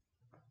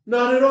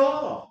 Not at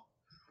all.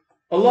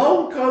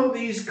 Along come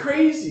these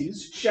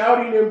crazies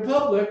shouting in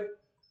public,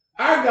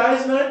 our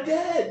guy's not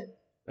dead.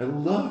 I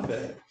love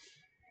that.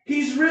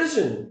 He's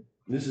risen.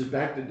 This is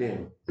back to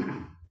Dan.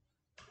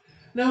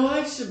 Now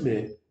I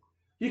submit,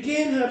 you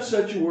can't have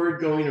such a word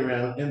going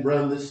around and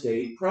run the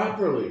state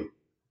properly.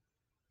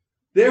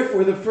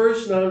 Therefore, the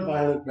first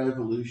nonviolent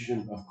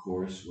revolution, of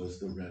course, was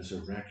the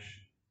resurrection.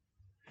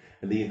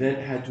 And the event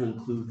had to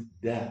include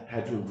death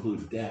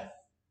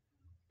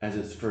as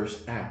its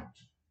first act.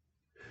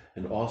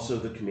 And also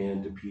the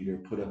command to Peter,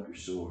 put up your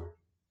sword,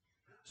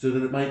 so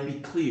that it might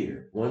be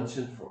clear once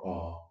and for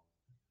all,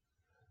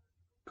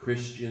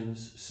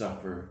 Christians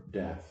suffer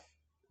death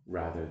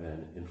rather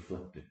than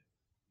inflict it.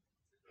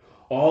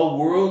 All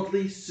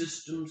worldly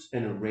systems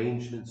and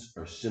arrangements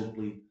are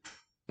simply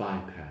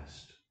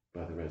bypassed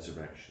by the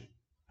resurrection.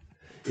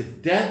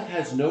 If death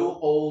has no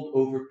hold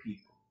over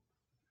people,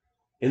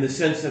 in the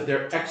sense that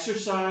they've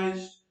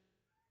exercised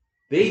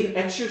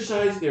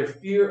their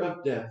fear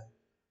of death,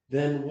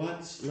 then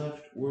what's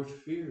left worth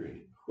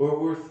fearing or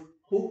worth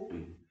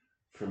hoping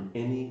from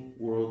any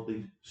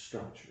worldly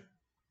structure?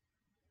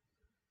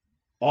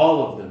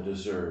 All of them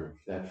deserve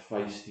that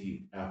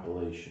feisty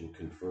appellation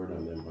conferred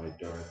on them by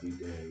Dorothy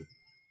Day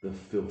the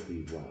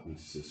filthy, rotten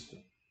system.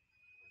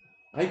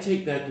 I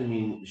take that to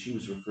mean she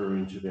was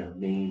referring to their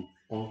main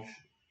function,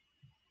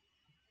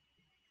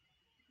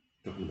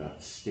 talking about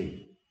the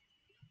state,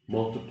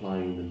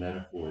 multiplying the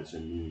metaphors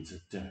and means of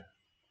death.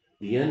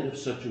 The end of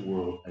such a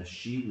world, as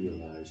she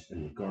realized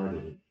and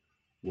regarded it,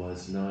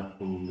 was not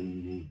only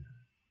near.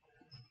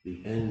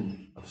 The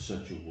end of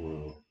such a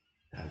world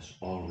has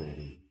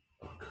already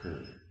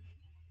occurred.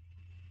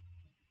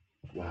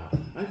 Wow.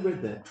 I've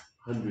read that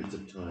hundreds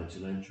of times,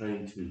 and I'm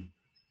trying to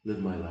live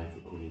my life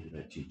according to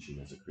that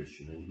teaching as a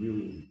Christian. I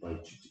really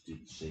invite you to do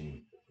the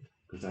same,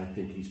 because I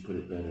think he's put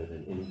it better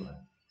than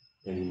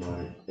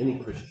anybody, any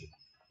Christian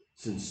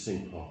since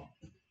St. Paul.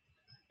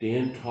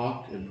 Dan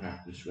talked and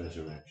practiced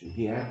resurrection.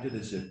 He acted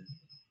as if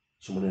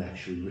someone had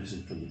actually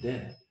risen from the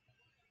dead,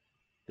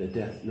 that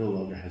death no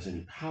longer has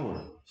any power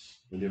on us,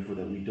 and therefore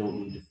that we don't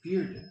need to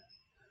fear death,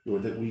 nor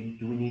that we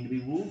need to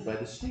be ruled by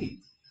the state,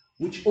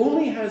 which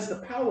only has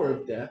the power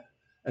of death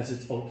as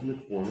its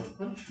ultimate form of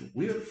punishment.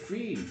 We are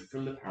freed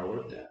from the power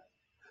of death.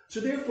 So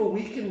therefore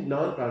we can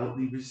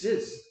nonviolently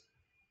resist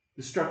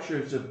the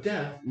structures of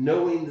death,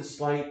 knowing the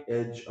slight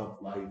edge of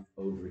life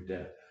over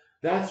death.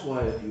 That's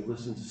why if you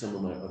listen to some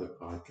of my other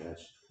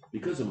podcasts,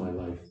 because of my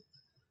life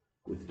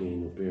with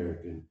Daniel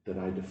Berrigan, that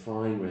I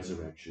define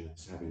resurrection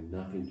as having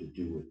nothing to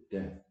do with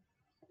death.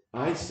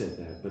 I said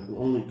that, but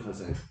only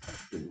because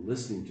I've been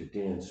listening to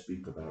Dan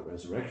speak about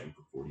resurrection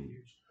for 40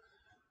 years.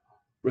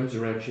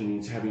 Resurrection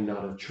means having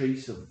not a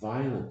trace of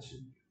violence in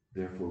you.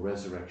 Therefore,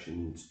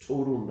 resurrection means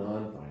total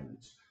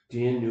nonviolence.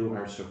 Dan knew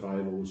our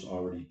survival was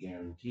already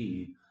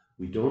guaranteed.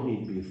 We don't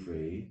need to be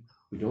afraid.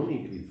 We don't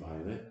need to be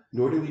violent,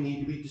 nor do we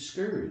need to be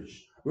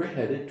discouraged. We're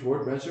headed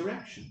toward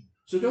resurrection.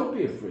 So don't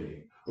be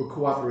afraid or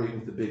cooperate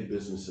with the big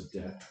business of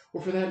death,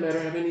 or for that matter,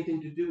 have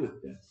anything to do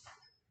with death.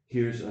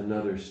 Here's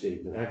another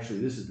statement. Actually,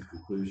 this is the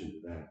conclusion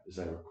to that, as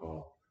I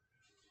recall.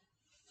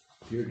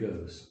 Here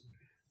goes.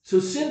 So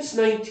since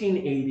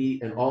 1980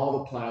 and all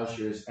the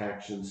plowshares'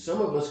 actions,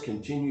 some of us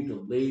continue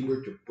to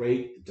labor to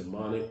break the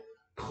demonic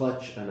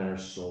clutch on our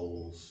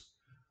souls.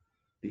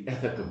 The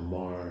ethic of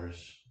Mars,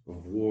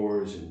 of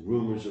wars and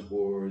rumors of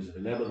wars,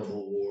 and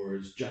inevitable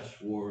wars,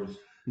 just wars,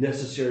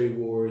 necessary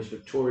wars,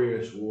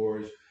 victorious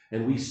wars,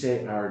 and we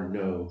say our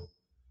no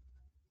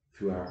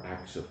through our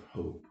acts of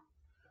hope.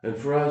 And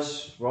for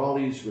us, for all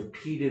these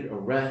repeated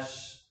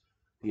arrests,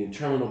 the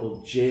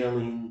interminable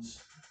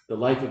jailings, the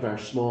life of our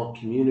small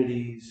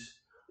communities,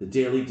 the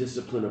daily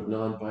discipline of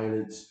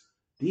nonviolence,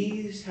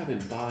 these have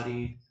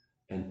embodied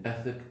an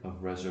ethic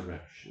of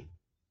resurrection.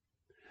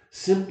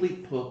 Simply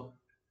put,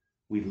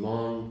 we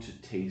long to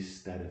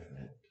taste that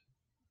event.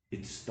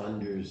 Its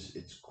thunders,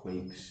 its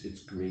quakes,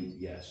 its great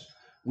yes.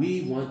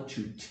 We want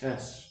to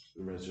test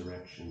the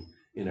resurrection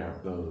in our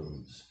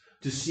bones,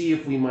 to see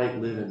if we might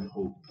live in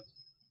hope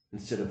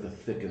instead of the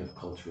thicket of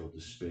cultural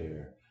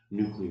despair,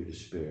 nuclear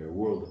despair, a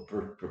world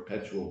of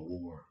perpetual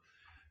war.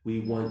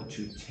 We want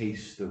to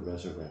taste the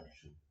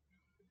resurrection.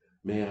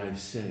 May I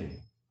say,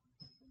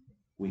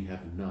 we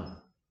have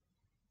not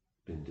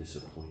been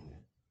disappointed.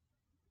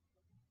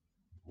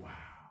 Wow.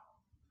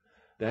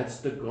 That's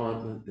the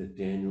gauntlet that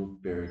Daniel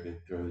Berrigan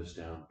throws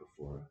down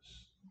before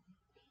us.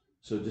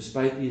 So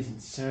despite the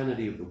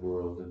insanity of the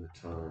world and the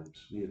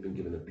times, we have been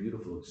given a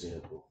beautiful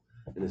example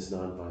in his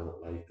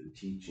nonviolent life and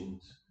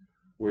teachings.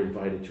 We're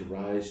invited to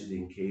rise to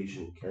the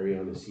occasion and carry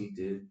on as he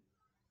did,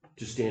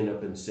 to stand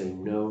up and say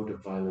no to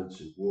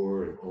violence and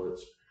war and all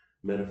its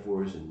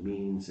metaphors and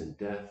means and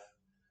death,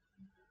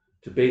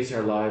 to base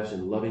our lives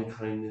in loving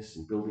kindness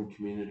and building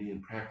community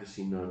and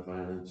practicing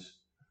nonviolence,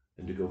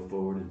 and to go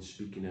forward and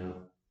speaking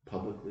out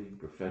publicly,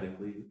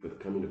 prophetically, for the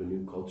coming of a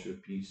new culture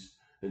of peace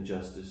and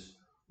justice,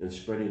 and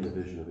spreading the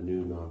vision of a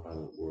new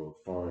nonviolent world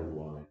far and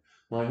wide.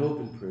 My hope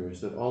and prayer is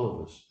that all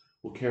of us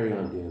will carry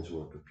on Dan's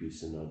work of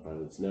peace and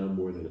nonviolence now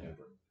more than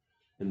ever,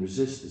 and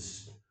resist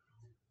this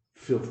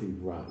filthy,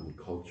 rotten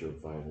culture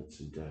of violence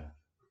and death,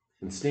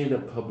 and stand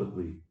up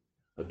publicly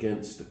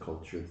against the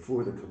culture and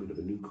for the coming of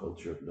a new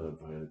culture of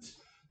nonviolence,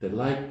 that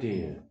like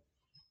Dan,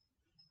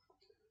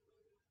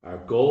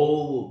 our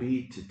goal will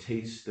be to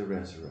taste the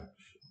resurrection.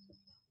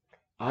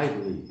 I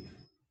believe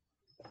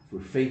if we're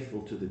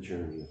faithful to the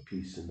journey of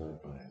peace and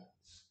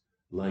nonviolence,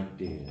 like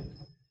Dan,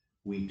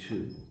 we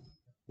too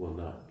will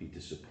not be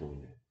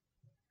disappointed.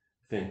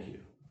 Thank you,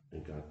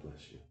 and God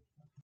bless you.